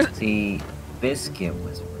lasted. See, Biscuit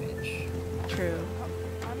was rich. True.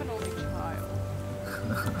 I'm an only child.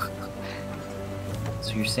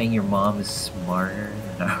 So you're saying your mom is smarter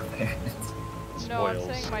than our parents? No, I'm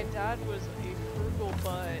Spoils. saying my dad was a frugal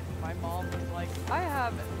butt. My mom was like, I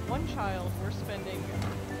have one child. We're spending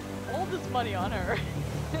all this money on her. And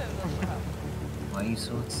that's what happened. Why are you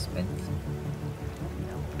so expensive?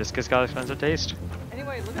 Biscuit's got expensive taste.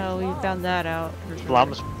 Anyway, look at Oh, we Slum. found that out. For sure.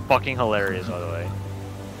 Llama's fucking hilarious, by the way.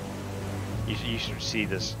 You should see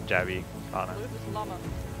this Jabby Kana. Look at this llama.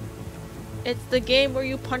 It's the game where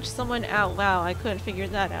you punch someone out. Wow, I couldn't figure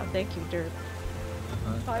that out. Thank you, Derp.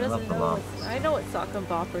 I I love doesn't the know. llamas. I know what sock and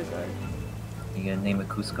boppers are. You gonna name it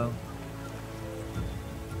Cusco?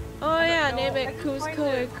 Oh yeah, know, name I it can find Cusco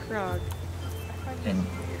it. and Krog. I find And this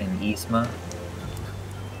and Isma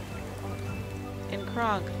And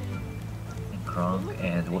Krog. and Kronk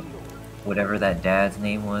and whatever that dad's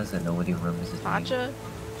name was that nobody remembers his name. Pacha?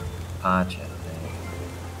 Pacha.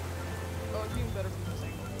 Oh, it's even better from this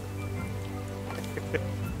angle.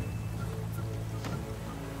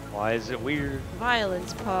 Why is it weird?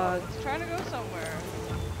 Violence Pog. It's trying to go somewhere.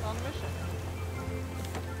 It's on a mission.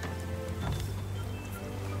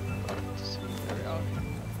 There we go.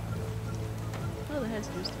 Oh, the head's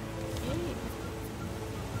just. Yay.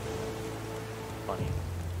 Funny.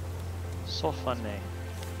 So funny.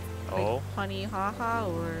 Like Oh, funny haha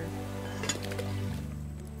or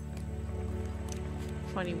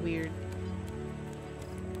funny weird.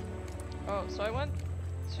 Oh, so I went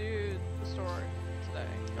to the store today.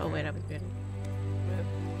 Oh wait, I was good. With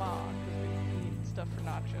Ma, because we need stuff for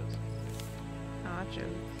nachos. Nacho.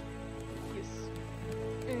 Yes.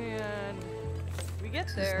 And we get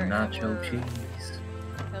This is there. the and nacho we're- cheese.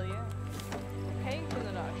 Hell yeah. We're paying for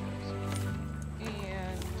the nachos.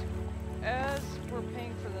 And as we're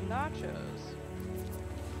paying for the nachos,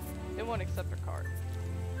 it won't accept a card. It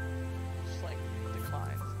just like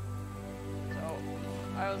declines. So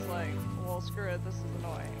I was like, well screw it, this is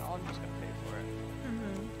annoying. I'm just gonna pay for it.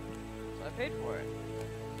 Mm-hmm. So I paid for it.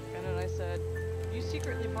 And then I said, you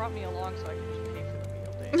secretly brought me along so I could just pay for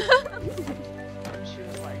the meal, Dave. And she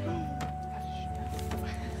was like,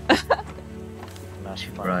 that's She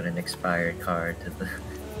funny. brought an expired card to the no,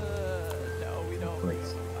 we don't.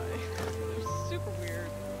 place. They're super weird.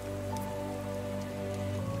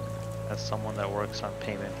 That's someone that works on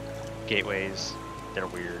payment gateways. They're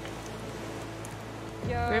weird.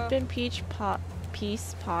 Yeah. Ripped and Peace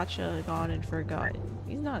Pacha gone and forgotten.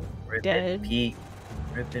 He's not Rippin' dead.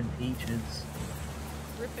 Rippin' peaches.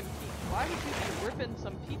 Ripping peach. Why would you be ripping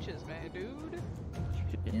some peaches, man, dude?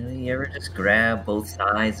 You ever just grab both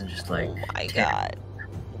sides and just like Oh my tear- god.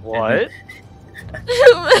 What?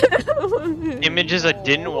 Image Images I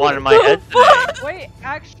didn't Oh, want in my head today. Wait,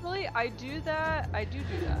 actually, I do that. I do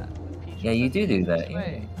that with peaches. Yeah, you That's do the do that. easiest Yeah.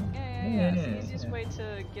 way. Yeah, it's the easiest way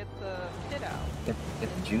to get the pit out. Get the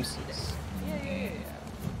juices. Yeah.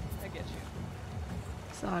 I get you.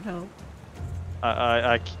 Sato.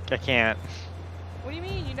 I can't. What do you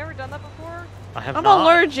mean? You never done that before? I have I'm not.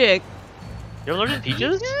 allergic. You're allergic to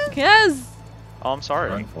peaches? Yes. Oh, I'm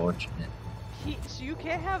sorry. Unfortunate. So you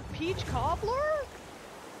can't have peach cobbler?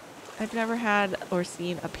 I've never had or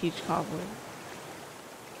seen a peach cobbler.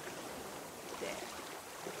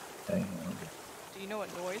 Damn. Do you know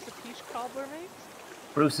what noise a peach cobbler makes?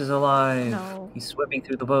 Bruce is alive. No. He's swimming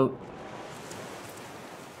through the boat.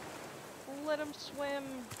 Let him swim.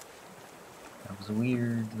 That was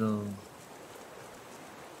weird, though.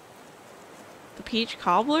 The peach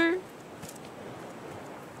cobbler?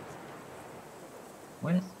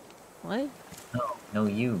 What? What? No,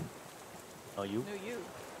 you. Oh, you? No, you.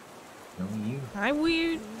 No, you. I'm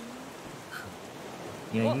weird.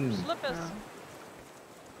 Yeah, Oh, you. slip us. Oh.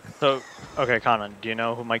 So, okay, Conan, do you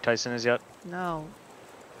know who Mike Tyson is yet? No.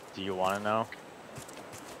 Do you want to know?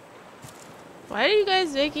 Why are you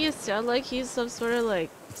guys making it sound like he's some sort of like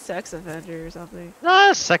sex offender or something? No,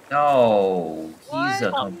 No, he's a What?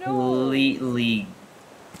 Oh, no. completely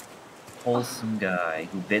wholesome guy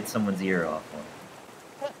who bit someone's ear off once.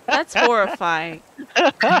 That's horrifying.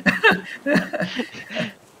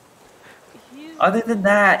 He's, Other than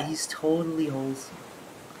that, he's totally wholesome.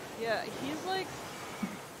 yeah, he's like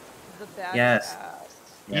the bad Yes. ass.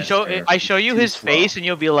 You show Eric, I show you too his slow. face and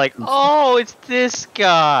you'll be like, oh, it's this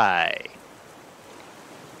guy.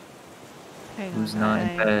 Hang Who's on, not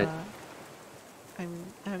in bed?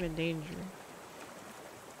 I'm in danger.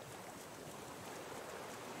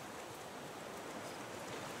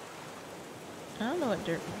 I don't know what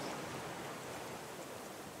dirt is.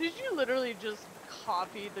 Did you literally just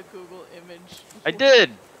copy the Google image? I did.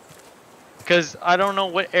 Because I don't know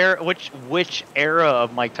what era, which era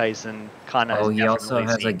of Mike Tyson Kana has Oh, he also definitely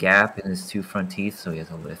has a seen. gap in his two front teeth, so he has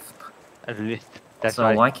a lisp. That's So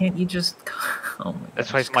why. why can't you just? Oh my God,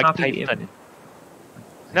 That's why it's just Mike copy the Tyson. image.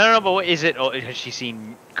 No, but what is it? Oh, has she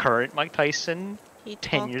seen current Mike Tyson? He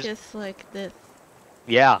 10 years- talketh like this.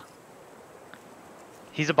 Yeah.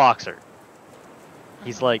 He's a boxer.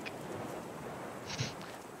 He's like,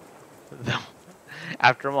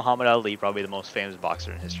 after Muhammad Ali, probably the most famous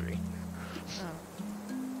boxer in history. Oh.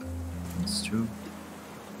 It's true.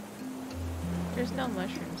 There's no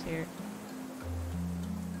mushrooms here.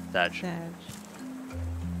 That Sag.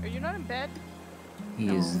 Are you not in bed? He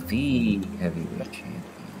No. is the heavyweight champion.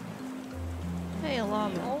 Hey, a The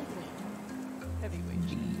llama. only heavyweight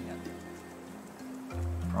champion.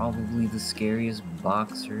 Probably the scariest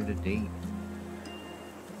boxer to date.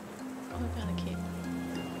 Oh, I got a kid.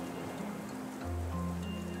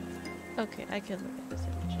 Okay, I can look at this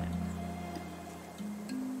image now.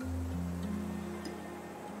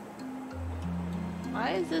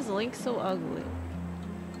 Why is this link so ugly?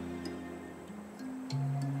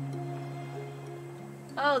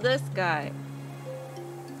 Oh, this guy.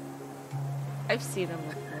 I've seen him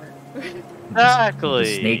before. Exactly.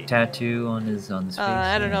 The snake tattoo on his face.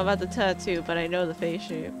 I don't yeah. know about the tattoo, but I know the face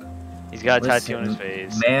shape. He's got a tattoo on his Listen,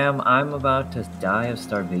 face. Ma'am, I'm about to die of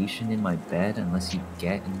starvation in my bed unless you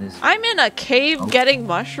get in this. I'm in a cave Oh. getting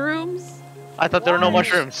mushrooms. I thought there were no What?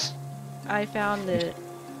 mushrooms. I found it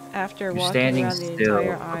after You're walking standing around the still.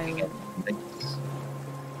 entire looking at island. things.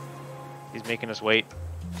 He's making us wait.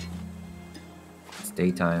 It's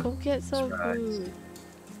daytime. Go get some Surprise. food.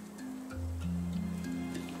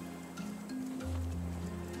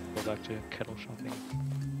 Go back to kettle shopping.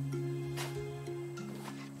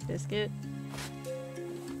 Biscuit.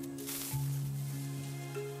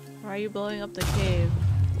 Why are you blowing up the cave?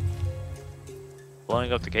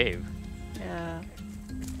 Blowing up the cave. Yeah.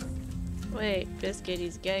 Wait, Biscuit,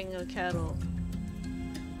 he's getting a kettle.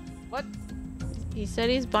 What? He said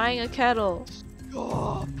he's buying a kettle.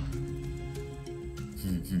 Stop.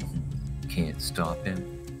 Can't stop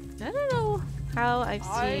him. I don't know how I've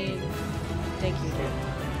I- seen. Thank you, dude.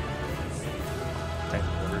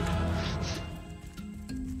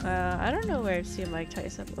 I don't know where I've seen Mike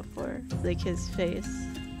Tyson before. Like his face.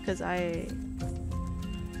 Because I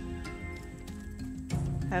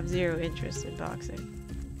have zero interest in boxing.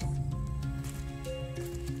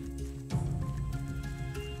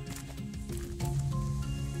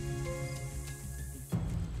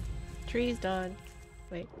 Tree's done.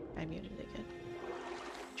 Wait, I muted it again.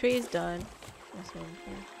 Tree's done. That's what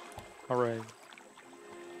I'm here. Alright.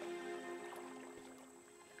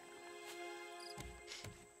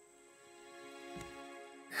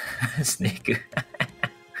 Snake.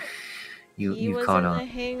 He you was caught in on. the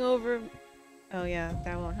hangover. Oh yeah,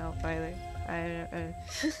 that won't help either.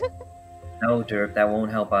 No, Derp, that won't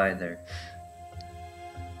help either.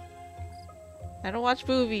 I don't watch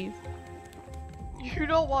movies. You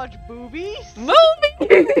don't watch boobies? Movies!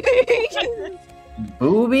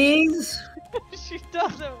 Boobies? She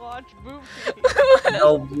doesn't watch boobies.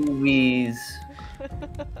 No boobies.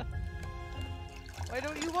 Why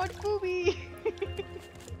don't you want booby?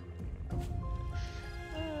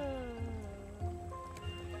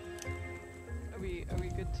 Are we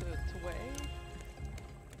good to weigh?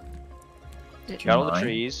 Got all the Mine?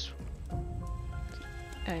 trees.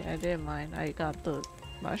 I didn't mind. I got the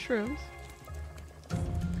mushrooms.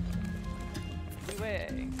 We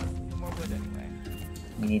weigh. More wood anyway.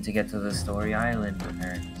 We need to get to the Story Island with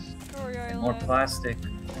her. Story And Island. more plastic.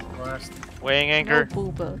 Plastic. Weighing No anchor.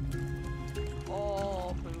 booba.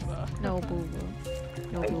 Oh, booba. No booba.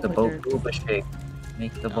 No Make booba the boat dirt. booba shape.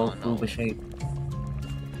 Make the boat no. booba shape.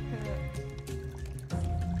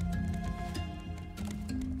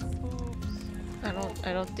 Oops.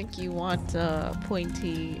 I don't think you want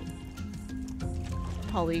pointy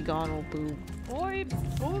polygonal boob. Boy,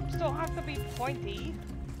 boobs don't have to be pointy.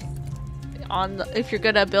 If you're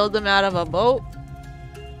gonna build them out of a boat?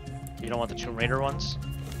 You don't want the Tomb Raider ones?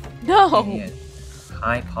 No! Yeah.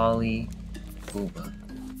 High poly booba.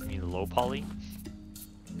 You mean low poly?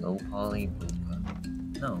 Low poly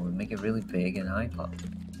booba. No, we make it really big and high poly.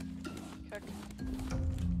 Heck.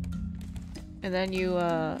 And then you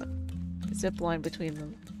zip line between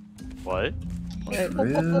them. What? Wait.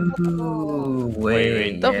 True.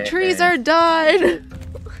 Wait. The yeah. trees are done!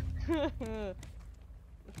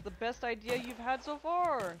 It's the best idea you've had so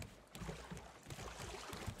far.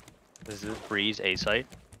 Is this Breeze A site?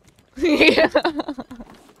 Yeah. The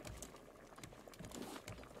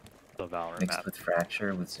Valorant Mixed map. with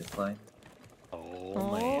fracture with zipline.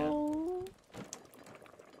 Oh, man. Oh.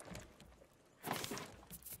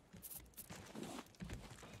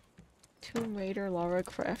 Tomb Raider Lara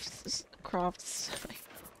Crofts.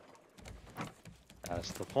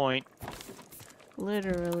 That's the point.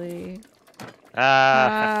 Literally.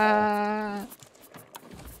 Ah.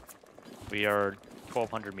 We are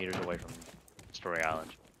 1,200 meters away from Story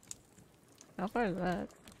Island. How far is that?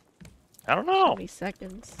 I don't How know. many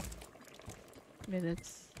seconds?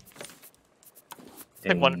 Minutes?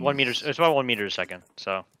 It's like one meter. Days. It's about 1 meter a second.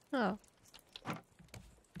 So Oh.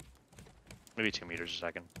 maybe 2 meters a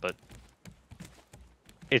second. But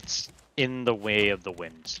it's in the way of the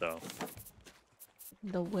wind. So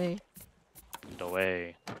The way. the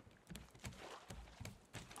way.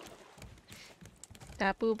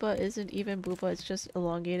 That booba isn't even booba, it's just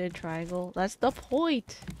elongated triangle. That's the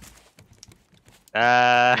point!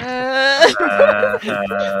 Ah.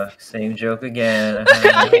 Same joke again.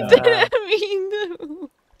 I didn't mean to.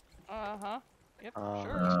 Uh-huh. Yep, Uh,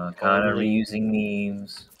 sure. Kind of Totally. reusing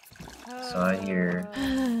memes. So I hear.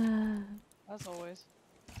 As always.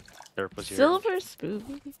 There was your Silver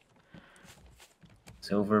spoon?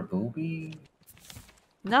 Silver booby?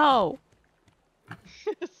 No!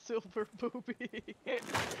 Silver booby.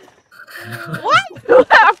 What? Who's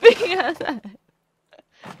laughing at that?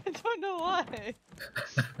 I don't know why. It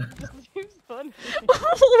just seems funny.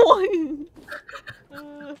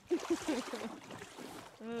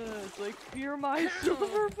 It's like, fear my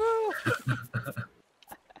silver boo.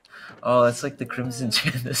 Oh, it's like the Crimson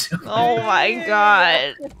Chin. Oh my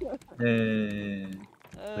god. the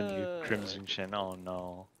new Crimson Chin. Oh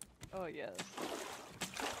no. Oh yes.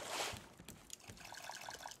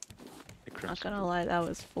 The Not Crimson. gonna lie, that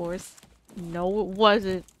was forced. No, it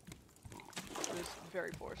wasn't. It was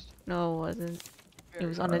very forced. No, it wasn't. Very, It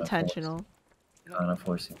was Kinda unintentional. Kind of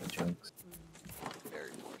forcing the jokes. very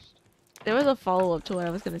forced. There was a follow-up to what I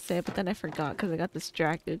was gonna say, but then I forgot because I got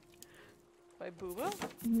distracted. By Booba?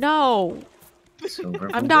 No!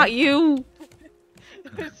 Silver I'm booba? not you!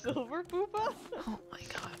 Silver Booba? Oh my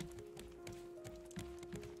god.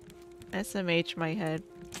 SMH my head.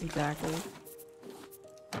 Exactly.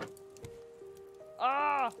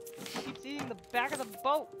 Ah! He keeps eating the back of the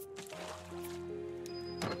boat.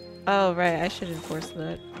 Oh, right, I should enforce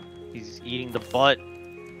that. He's eating the butt.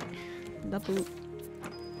 The boot.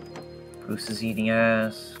 Bruce is eating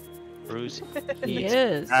ass. Bruce He eats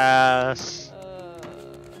is. ass.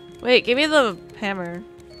 Wait, give me the hammer.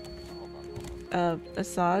 Hold on.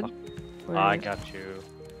 Assad? Where I is it? got you.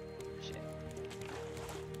 Shit.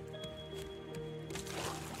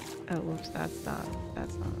 Oh, whoops, that's not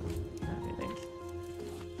everything.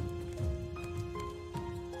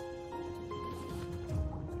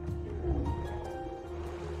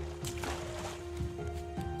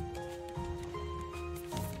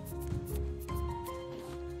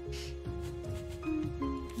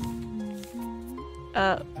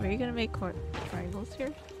 Were you gonna make triangles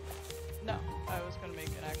here? No, I was gonna make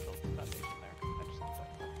an actual foundation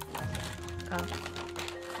there. I just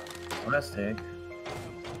Plastic.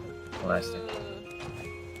 Plastic.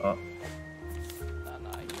 Oh.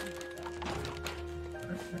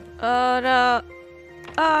 Oh no!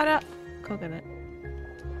 Oh no! Coconut.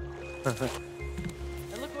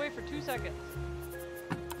 for 2 seconds.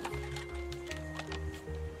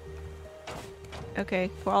 Okay,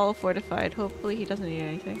 we're all fortified. Hopefully he doesn't need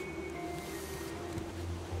anything.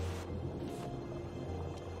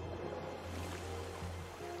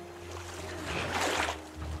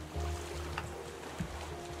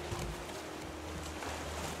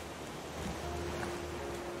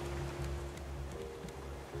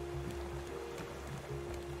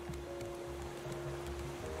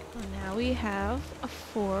 Well, now we have a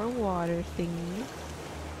 4 water thingy.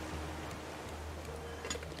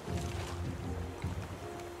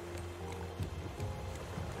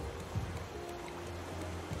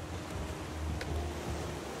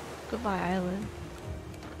 Goodbye, island.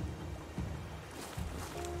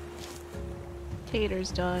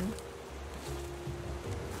 Tater's done.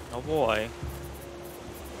 Oh boy.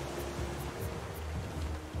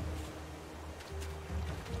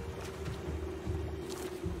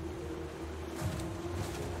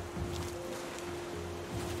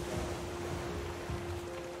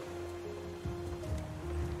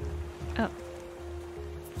 Oh.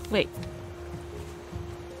 Wait.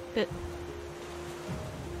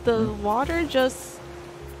 The water just...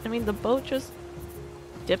 I mean, the boat just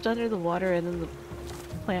dipped under the water and then the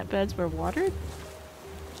plant beds were watered?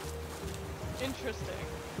 Interesting.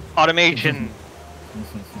 Automation.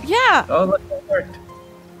 Yeah! Oh, look, that worked.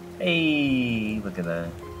 Hey, look at that.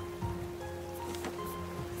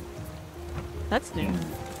 That's new.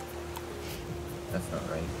 That's not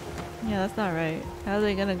right. Yeah, that's not right. How are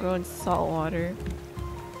they gonna grow in salt water?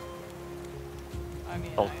 I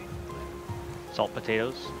mean, Oh. Salt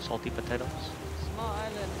potatoes? Salty potatoes? small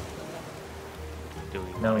island. Do we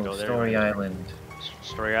want No, to go there? Story Island.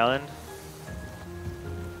 Story Island? What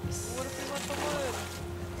if we went to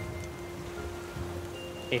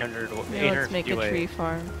wood? 800. Yeah, let's make a 850 tree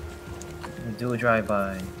farm. Do a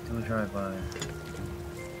drive-by. Do a drive-by.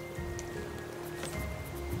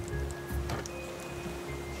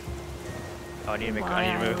 Oh, I need to make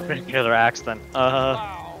Why make island? another axe then.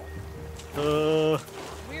 Wow. Uh.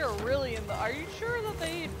 We are really in the. Are you sure that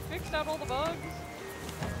they fixed out all the bugs?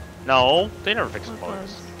 No, they never fix the What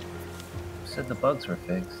bugs. bugs? Said the bugs were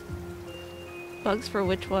fixed. Bugs for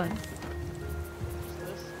which one? This,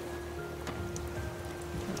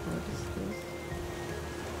 What is this?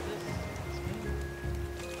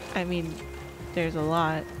 this. I mean, there's a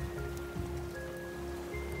lot.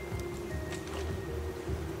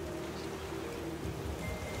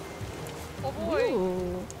 Oh boy.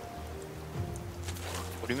 Ooh.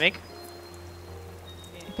 What do you make?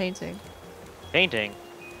 Painting. Painting.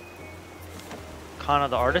 Kana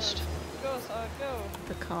the artist? Go, go,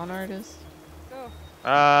 The con artist. go.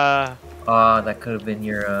 Uh, Ah, that could have been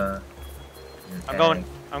your, your I'm going.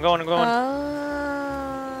 tag. I'm going. That's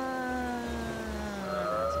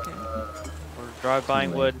okay. We're drive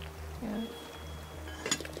buying Too wood. Yeah.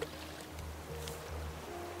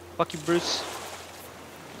 Fuck you, Bruce.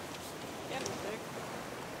 Candlestick.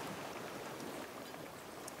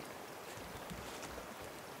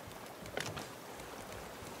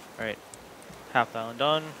 Alright. Half island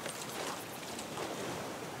done.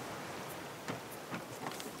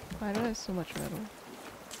 Why do I have so much metal?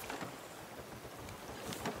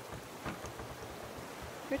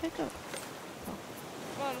 Where'd I go?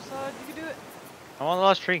 Come on, Assad, you can do it. I'm on the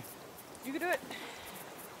last tree. You can do it.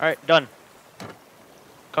 Alright, done.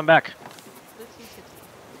 Come back. Let's see, 60.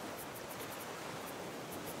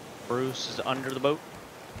 Bruce is under the boat.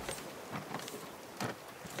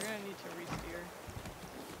 We're gonna need to re-steer.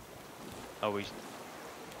 Oh, we...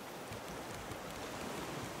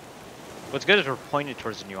 What's good is we're pointed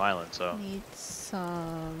towards the new island, so... Need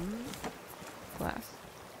some glass.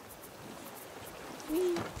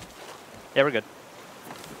 Whee! Yeah, we're good.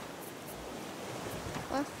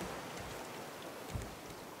 Glass.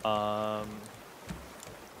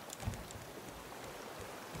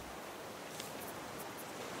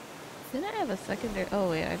 Didn't I have a secondary? Oh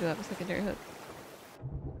wait, I do have a secondary hook.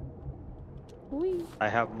 Whee! I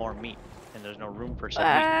have more meat, and there's no room for some meat.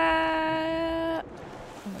 Ah! I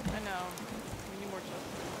know. We need more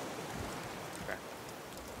chests. Okay.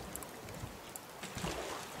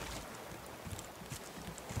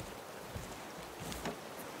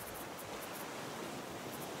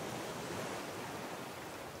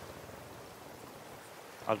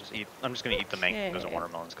 I'll just eat. I'm just gonna eat the mangoes and Okay.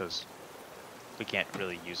 watermelons because we can't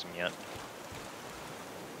really use them yet.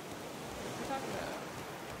 What are you talking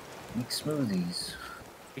about? Make smoothies.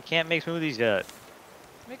 We can't make smoothies yet.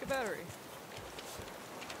 Make a battery.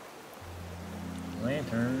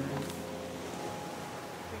 Lantern.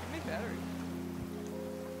 We can make batteries.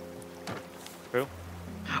 True.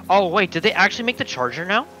 Oh wait, did they actually make the charger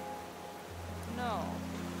now? No.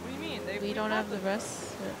 We don't have the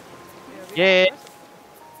rest. Yeah, Yeah, have the recipe.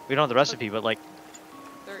 we don't have the recipe, but like,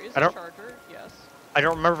 There is I a don't- charger, yes. I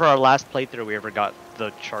don't remember our last playthrough we ever got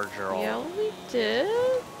the charger all. Yeah, we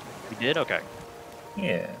did. We did? Okay.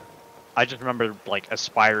 Yeah. I just remember like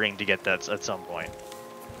aspiring to get that at some point.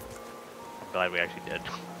 I'm glad we actually did.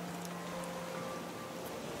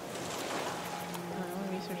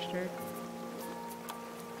 Research dirt.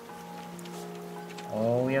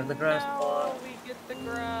 Oh, we have the grass Now plot. we get the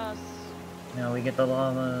grass. Now we get the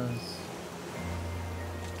llamas.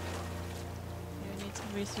 You need to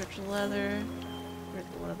research leather. Where's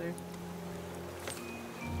the leather?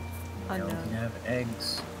 Now we Unknown. can have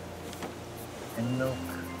eggs. And milk.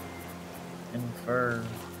 And fur.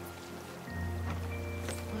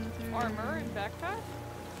 Leather. Armor and backpack?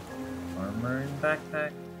 Armor and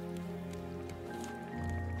backpack.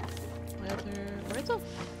 Leather. Where the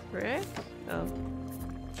frick? Oh.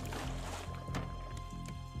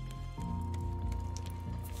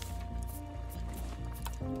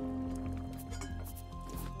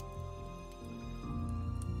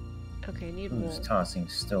 Okay, need Who's wool. tossing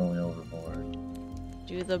stone overboard?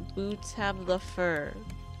 Do the boots have the fur?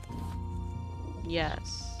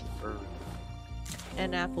 Yes.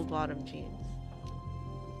 And apple bottom jeans.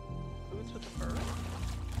 Boots with the fur?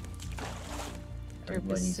 Derp is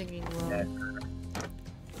Everybody's singing low. dead.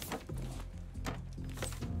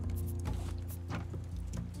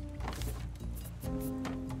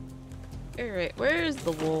 Alright, where is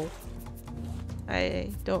the wool? I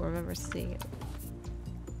don't remember seeing it.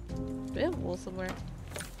 Do we have wool somewhere?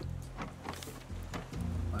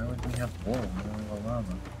 Why would we have wool? We don't have a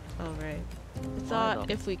llama. Oh, right. I don't-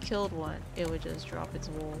 thought if we killed one, it would just drop its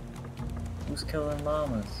wool. Who's killing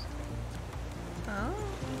llamas? Oh.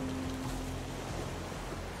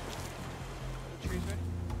 The trees ready?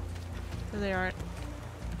 So they aren't.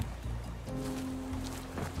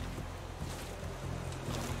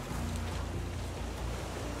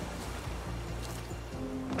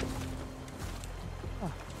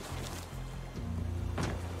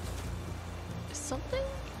 Is something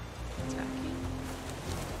attacking?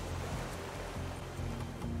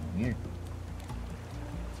 Weird.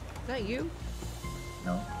 Is that you?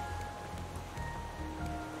 No.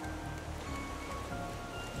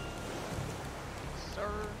 Sir.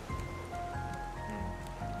 Can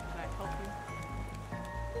I help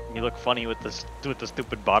you? You look funny with this with the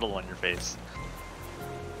stupid bottle on your face.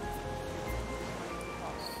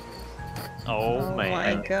 Oh,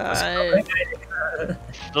 man. my god.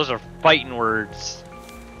 Those are fighting words.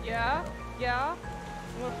 Yeah? Yeah?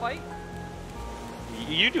 You wanna fight?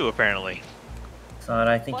 You do apparently. Thought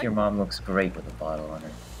I think What? your mom looks great with a bottle on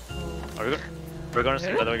her. Are we? We're going to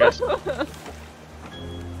sleep, by the way, guys.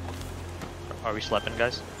 Are we sleeping,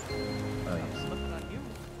 guys? Oh, I'm yes. slipping on you.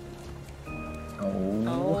 Oh.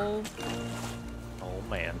 Oh. Oh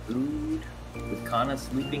man. Dude. With Kana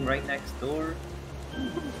sleeping right next door.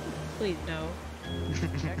 Please no.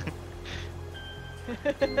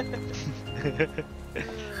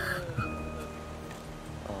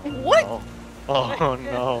 What? No. Oh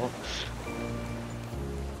no.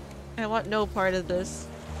 I want no part of this.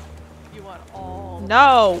 You want all.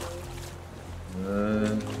 No!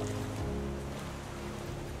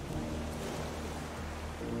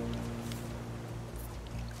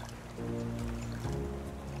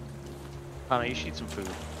 Anna, you should eat some food.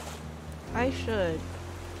 I should.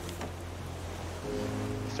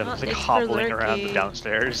 Instead of Well, just like it's for hobbling around the lurking.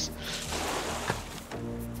 downstairs.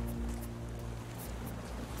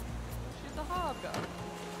 She's a hobgoblin.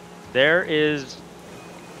 There is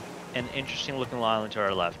an interesting looking island to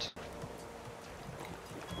our left.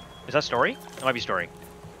 Is that Story? It might be Story.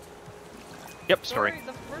 Yep, Story.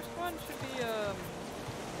 The first one should be not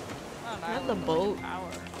an Not island, the but like boat. an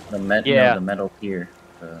tower. Yeah. No, the metal pier.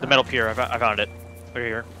 The metal pier, I found it. Right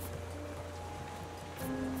here.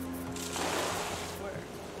 Where?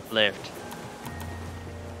 Left.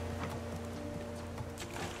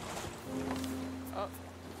 Oh.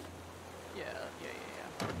 Yeah.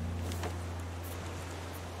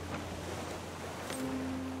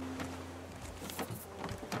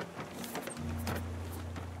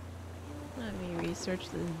 Let me research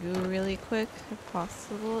this goo really quick, if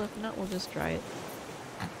possible. If not, we'll just dry it.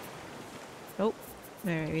 Nope.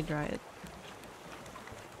 Alright, we dry it.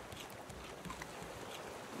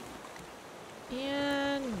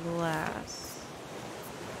 And glass.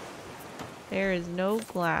 There is no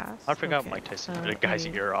glass. I forgot Okay, Mike Tyson uh, bit a guy's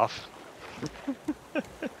let me- ear off.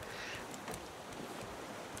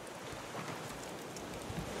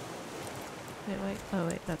 Wait. Oh,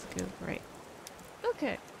 wait, that's goo. Right.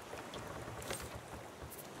 Okay.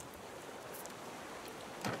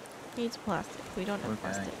 Needs plastic. We don't have Okay.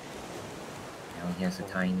 plastic. Now he has a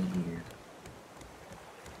tiny ear.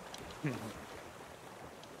 You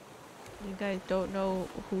guys don't know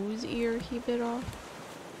whose ear he bit off?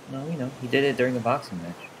 No, we know. He did it during a boxing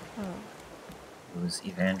match. Oh, It was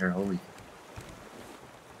Evander Holyfield.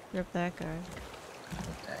 rip that guy.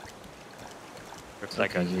 Look that. It's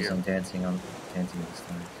like a He was ear. on Dancing with the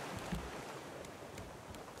Stars.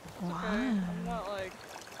 It's okay. I'm not like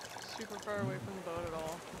super far away from the boat at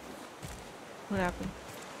all. What happened?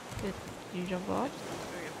 Did you jump off?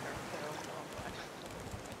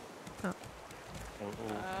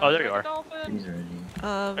 Oh, there you are. Dolphin. He's ready.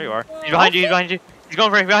 There you are. He's behind you. He's behind you. He's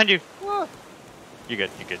going for you. Behind you. You're good.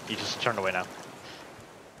 You're good. You just turned away now.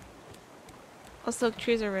 Also,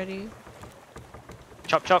 trees are ready.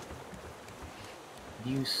 Chop, chop.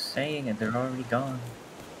 You saying it? They're already gone.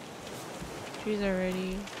 Trees are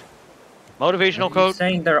ready Motivational You quote.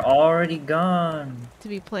 saying they're already gone. to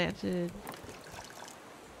be planted.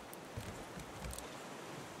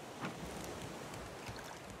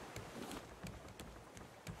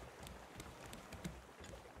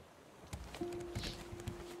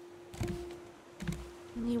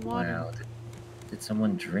 Need water. Wow. Did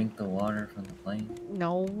someone drink the water from the plane?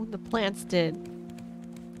 No, the plants did.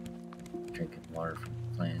 Drinking water from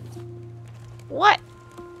the plants. What?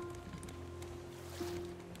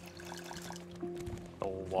 The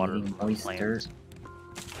water Eating from the moist plants. dirt.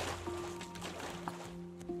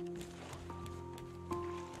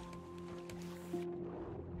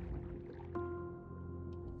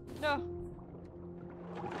 No.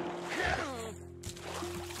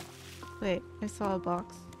 Wait, I saw a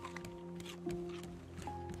box.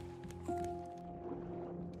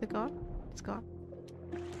 Is it gone? It's gone.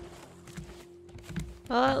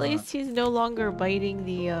 Well, at least he's no longer biting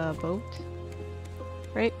the boat.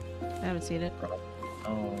 Right? I haven't seen it.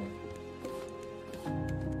 Oh.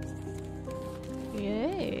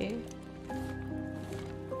 Yay.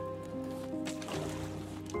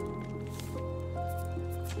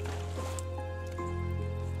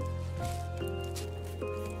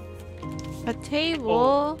 A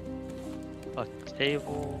table. A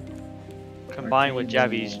table. Combined with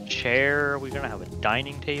Javi's chair, we're gonna have a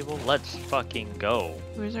dining table. Let's fucking go.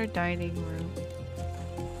 Where's our dining room?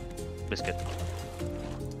 Biscuit.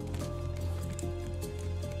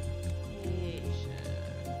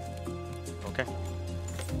 Okay.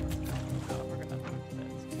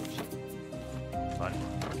 Fun.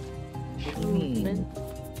 Movement.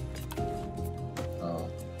 Oh.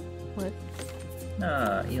 What?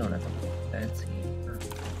 Nah, you don't have to put that here.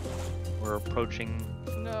 We're approaching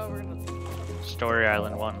No, we're gonna. Story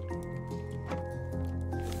Island 1.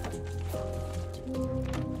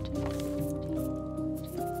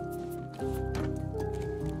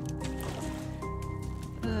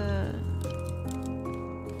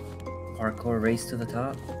 Parkour race to the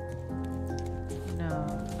top? No.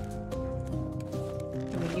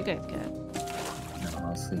 I mean, you guys can. No,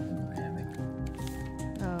 I'll sleep in the hammock.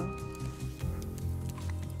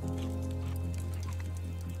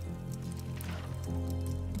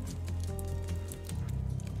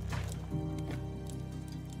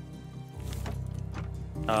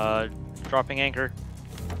 Oh. Dropping anchor.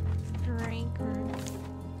 Drinker.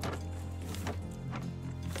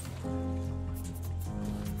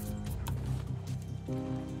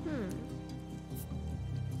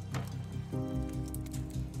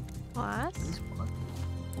 What? This one.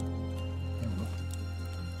 Yeah, look.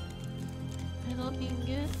 Metal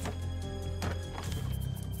ingot.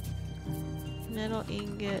 Metal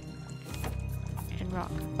ingot. And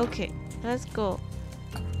rock. Okay, let's go.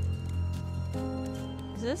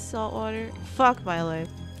 Is this salt water? Fuck my life.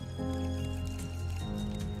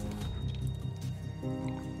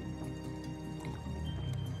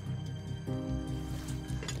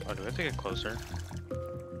 Oh, do we have to get closer?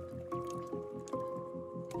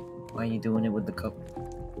 Why are you doing it with the cup?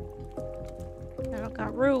 I don't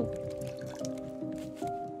got room.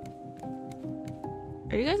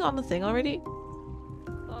 Are you guys on the thing already?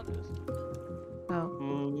 I'll just. Oh.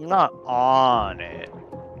 Not on it.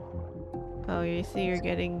 Oh, you see you're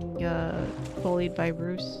getting bullied by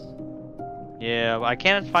Bruce. Yeah, but I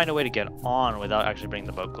can't find a way to get on without actually bringing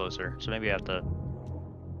the boat closer. So maybe I have to.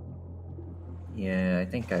 Yeah, I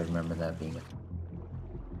think I remember that being a...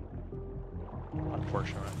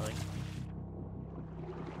 Unfortunately.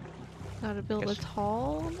 Gotta build a Guess-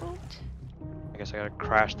 tall boat? I guess I gotta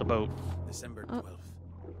crash the boat. December Oh.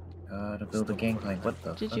 12th. to build a gangplank. What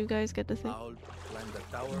the Did fuck? you guys get the thing? Owl climbed the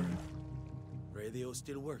tower. Radio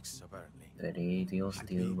still works, apparently. The radio It'll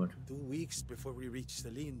still be would... 2 weeks before we reach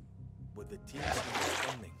Celine, with the team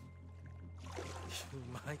responding. You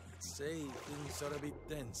might say things are a bit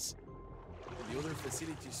tense. The other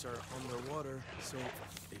facilities are underwater, so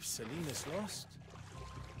if Celine is lost,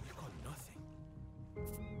 we've got nothing.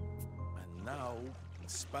 And now,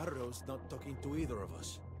 Sparrow's not talking to either of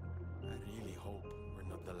us. I really hope we're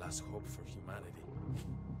not the last hope for humanity.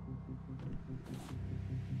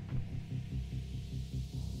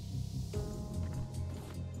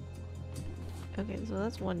 Okay, so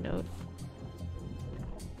that's one note.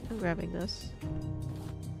 I'm grabbing this.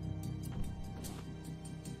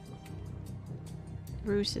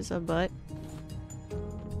 Bruce is a butt.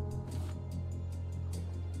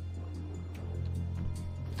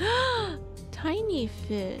 Tiny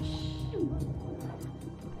fish.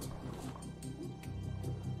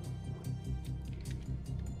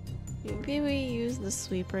 Maybe we use the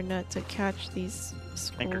sweeper net to catch these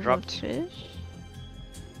schools of dropped. fish.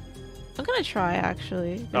 I'm gonna try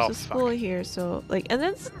actually. There's Oh, a school fuck. here, so like, and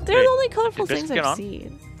then they're Wait, the only colorful did things Biscuit get I've on?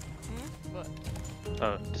 seen.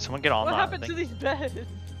 What? Did someone get on What that happened to thing? these beds?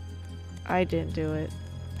 I didn't do it.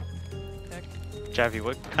 Heck. Javi,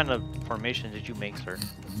 what kind of formation did you make, sir?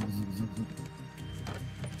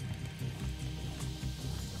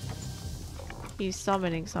 He's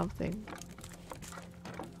summoning something.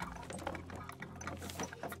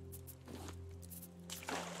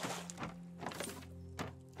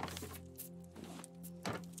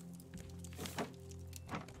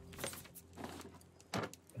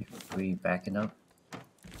 We backing up?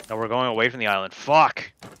 No, we're going away from the island.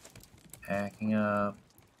 Fuck! Packing up.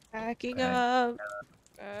 Backing Right. up.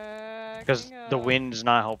 Because Backing the up. wind's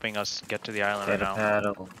not helping us get to the island Get right a now.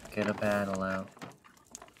 paddle. Get a paddle out.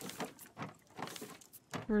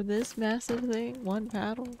 For this massive thing, one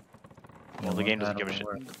paddle. Well, the one game doesn't paddle give a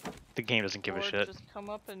will shit. work. The game doesn't give a Or shit. just come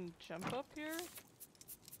up and jump up here?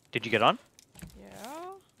 Did you get on?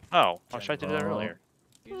 Yeah? Oh, I was trying to do that Oh. earlier.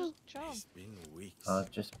 You just jump. It's been weeks.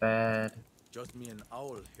 Just bad. Just me and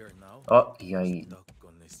Owl here now. Oh, he got eaten. Stuck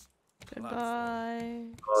on this Goodbye.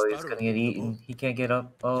 Oh, he's Sparrow gonna get in the eaten. boat. He can't get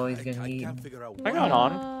up. Oh, he's I getting can't eaten. figure out I why. got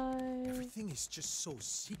on. Goodbye. Everything is just so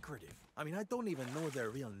secretive. I mean, I don't even know their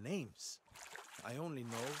real names. I only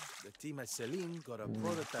know the team at Celine got a Who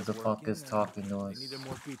prototype the fuck working is and talking to they us? needed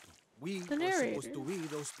more people. We The were supposed narrator. to be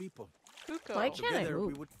those people. Kuko. Why can't I Together, we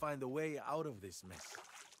move? would find a way out of this mess.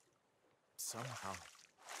 Somehow. Is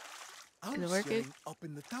it I'm working? yelling up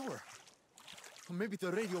in the tower. Or maybe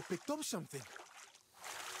the radio picked up something.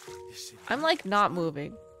 Is it I'm like not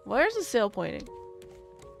moving. Where's the sail pointing?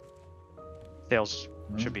 Sails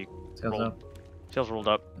Hmm? should be Sails rolled. up. Sails rolled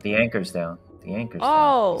up. The anchor's down. The anchor's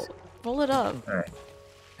Oh, roll it up. down. Alright.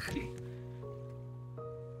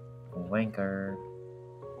 Wanker.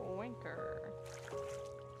 Winker.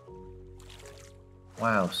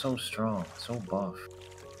 Wow, so strong. So buff.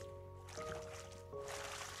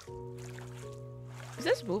 Is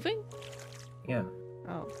this moving? Yeah.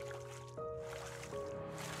 Oh.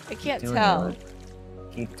 I can't doing tell. it.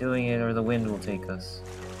 Keep doing it or the wind will take us.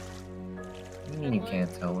 What do you mean you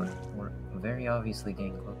can't tell? We're very obviously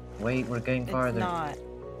getting close. Wait, we're getting It's farther. not.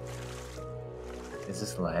 Is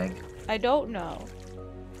this lag? I don't know.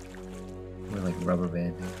 We're like rubber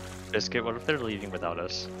banding. Biscuit, what if they're leaving without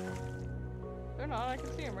us? They're not. I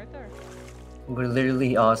can see them right there. We're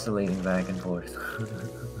literally oscillating back and forth.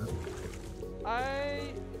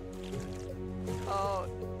 Oh,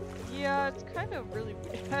 yeah, it's kind of really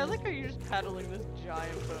weird. I like how you're just paddling this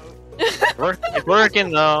giant boat. It's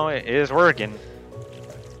working though. It is working.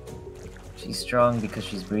 She's strong because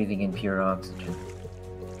she's breathing in pure oxygen.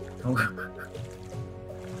 I'm This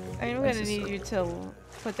gonna is need so- you to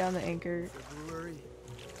put down the anchor. February?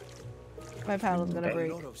 My paddle's gonna A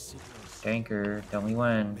break. lot of signals. Anchor, tell me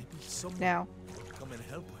when. Maybe someone Now. will come and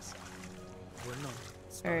help us. We're not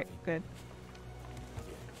Alright, starving. good.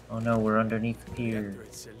 Oh no, we're underneath the The pier. reactor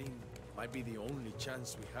at Celine might be the only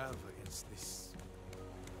chance we have against this.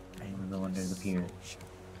 I'm gonna go under the pier. ocean.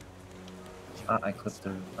 Ah, I clipped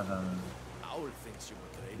the. Owl thinks you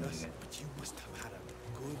betrayed us, Yeah. but you must have had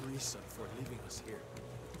a good reason for leaving us here.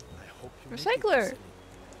 I hope you make it to Recycler! Celine.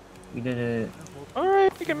 We did it. I hope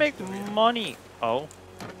Alright, we can make money. Oh,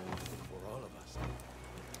 for all of us.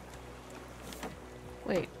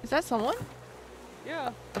 Wait, is that someone?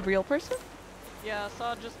 Yeah. A real person? Yeah, so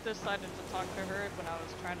I just decided to talk to her when I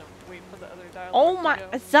was trying to wait for the other dialogue Oh to my, go.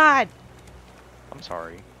 Assad! I'm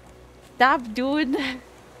sorry. Stop doing that.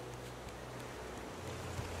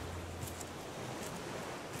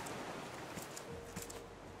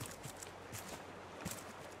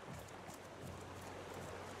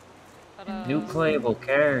 Ta-da. New playable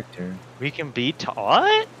character. We can beat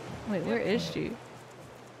what? Wait, where is she?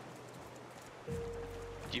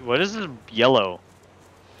 What is this yellow?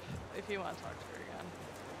 If you want to talk to her again.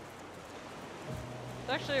 It's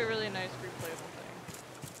actually a really nice replayable thing.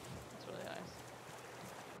 It's really nice.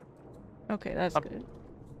 Okay, that's good.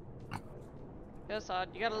 Yes, Odd,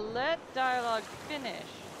 you gotta let dialogue finish.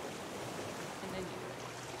 And then you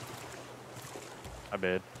I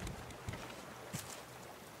bet.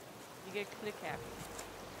 get click happy.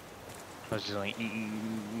 I was just like. I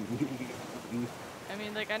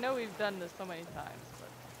mean, like, I know we've done this so many times, but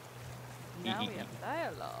now we have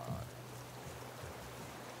dialogue.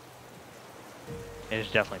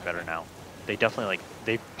 It's definitely better now. They definitely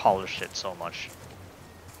they polished it so much.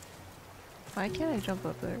 Why can't I jump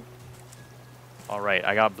up there? All right,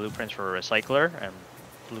 I got blueprints for a recycler and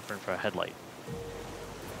blueprint for a headlight.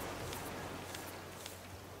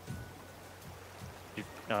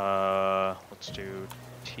 Let's do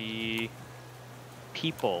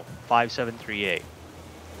people 5738.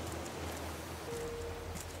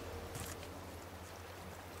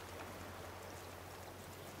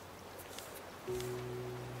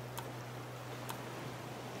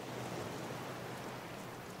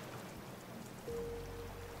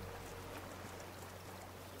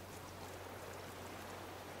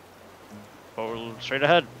 Forward, straight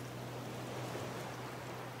ahead.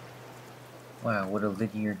 Wow, what a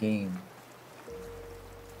linear game.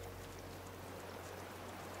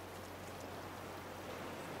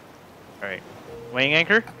 Alright. Weighing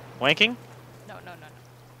anchor? Wanking? No, no, no, no.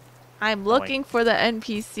 I'm looking for the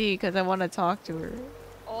NPC because I want to talk to her.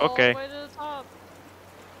 All Okay. the way to the top.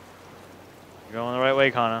 You're going the right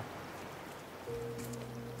way, Kana.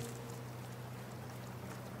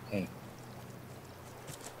 Hey.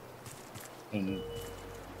 Hey, you.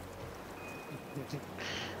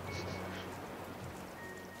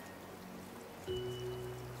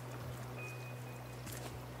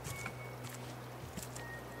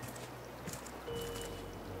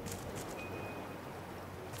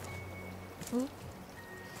 Ooh. You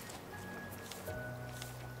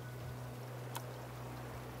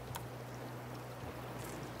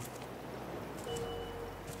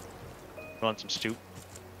want some stew?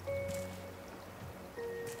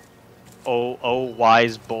 Oh,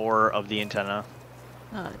 wise boar of the antenna.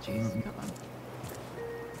 Oh, jeez, come on.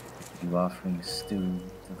 You offering stew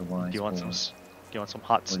to the wise Do you want boar. some? Do you want some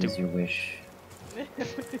hot What stew? is your wish?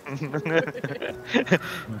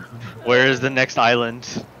 Where is the next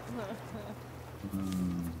island?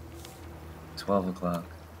 12 o'clock.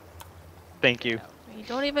 Thank you. You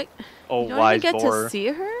don't even. Oh, You don't wise even get boar. to see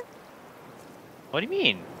her. What do you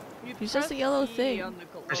mean? You It's just a press yellow E thing. on the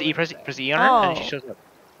Press glowing E, press thing. E on her, and she Oh. shows up.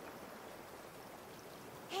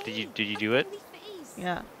 Did you do it?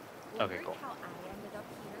 Yeah. Okay, cool. How I ended up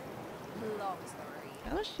here? Long story.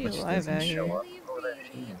 How is she But she alive doesn't out show here? up. Oh, there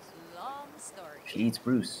she is. Long story. She eats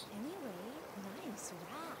Bruce. Anyway, nice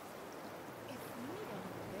raft. If you need any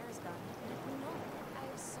repairs done, let me know.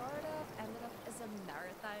 I sort of ended up as a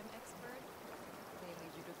maritime expert, mainly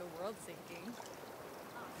due to the world sinking. Let's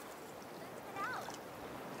get out.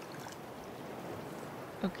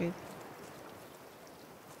 Okay.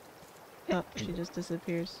 Oh, she just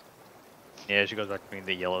disappears. Yeah, she goes back to being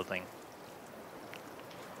the yellow thing.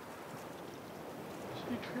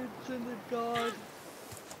 She transcended God.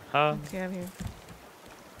 Huh? Okay, I'm here.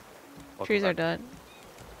 Welcome Trees are back. done.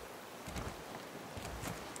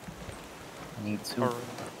 Need soup. Alright.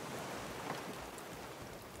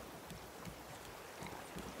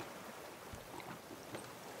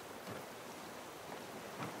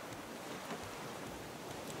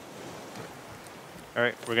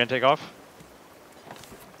 Alright, we're gonna take off.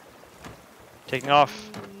 Taking off.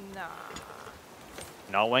 Nah.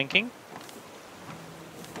 Not wanking?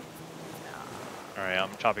 Nah. Alright,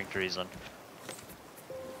 I'm chopping trees then.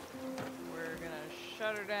 We're gonna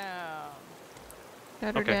shut her down.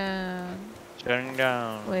 Shut her Okay. down. Shutting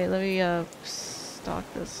down. Wait, let me stock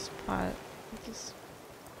this pot. This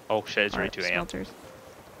Oh shit, it's already pot 2 a.m. smelters.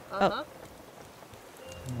 Uh-huh.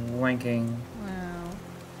 Wanking. Wow.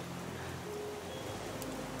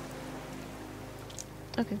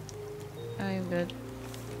 Okay. I am good.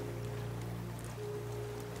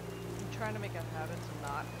 I'm trying to make a habit to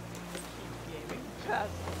not keep gaming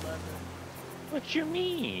past 11. What you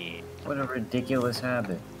mean? What a ridiculous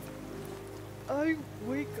habit. I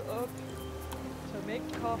wake up to make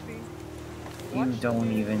coffee, You watch don't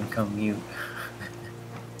TV, even commute.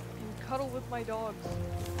 and cuddle with my dogs.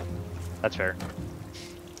 That's fair.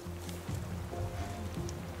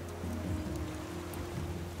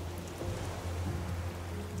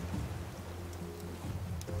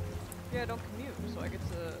 Yeah, I don't commute, so I get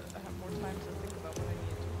to have more time to think about what I need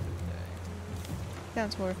to do for the day.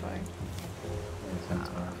 Sounds horrifying. That sounds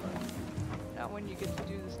horrifying. Not when you get to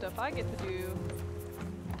do the stuff I get to do.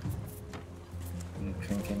 You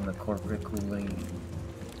Drinking the corporate Kool-Aid.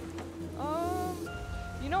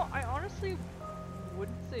 You know, I honestly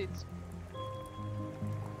wouldn't say it's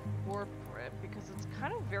corporate because it's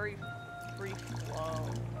kind of very free flow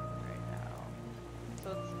right now.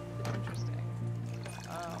 So it's interesting.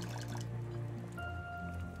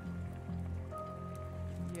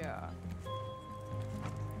 Yeah.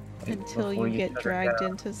 Hey, Until before you get shut her dragged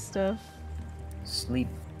down, into stuff. Sleep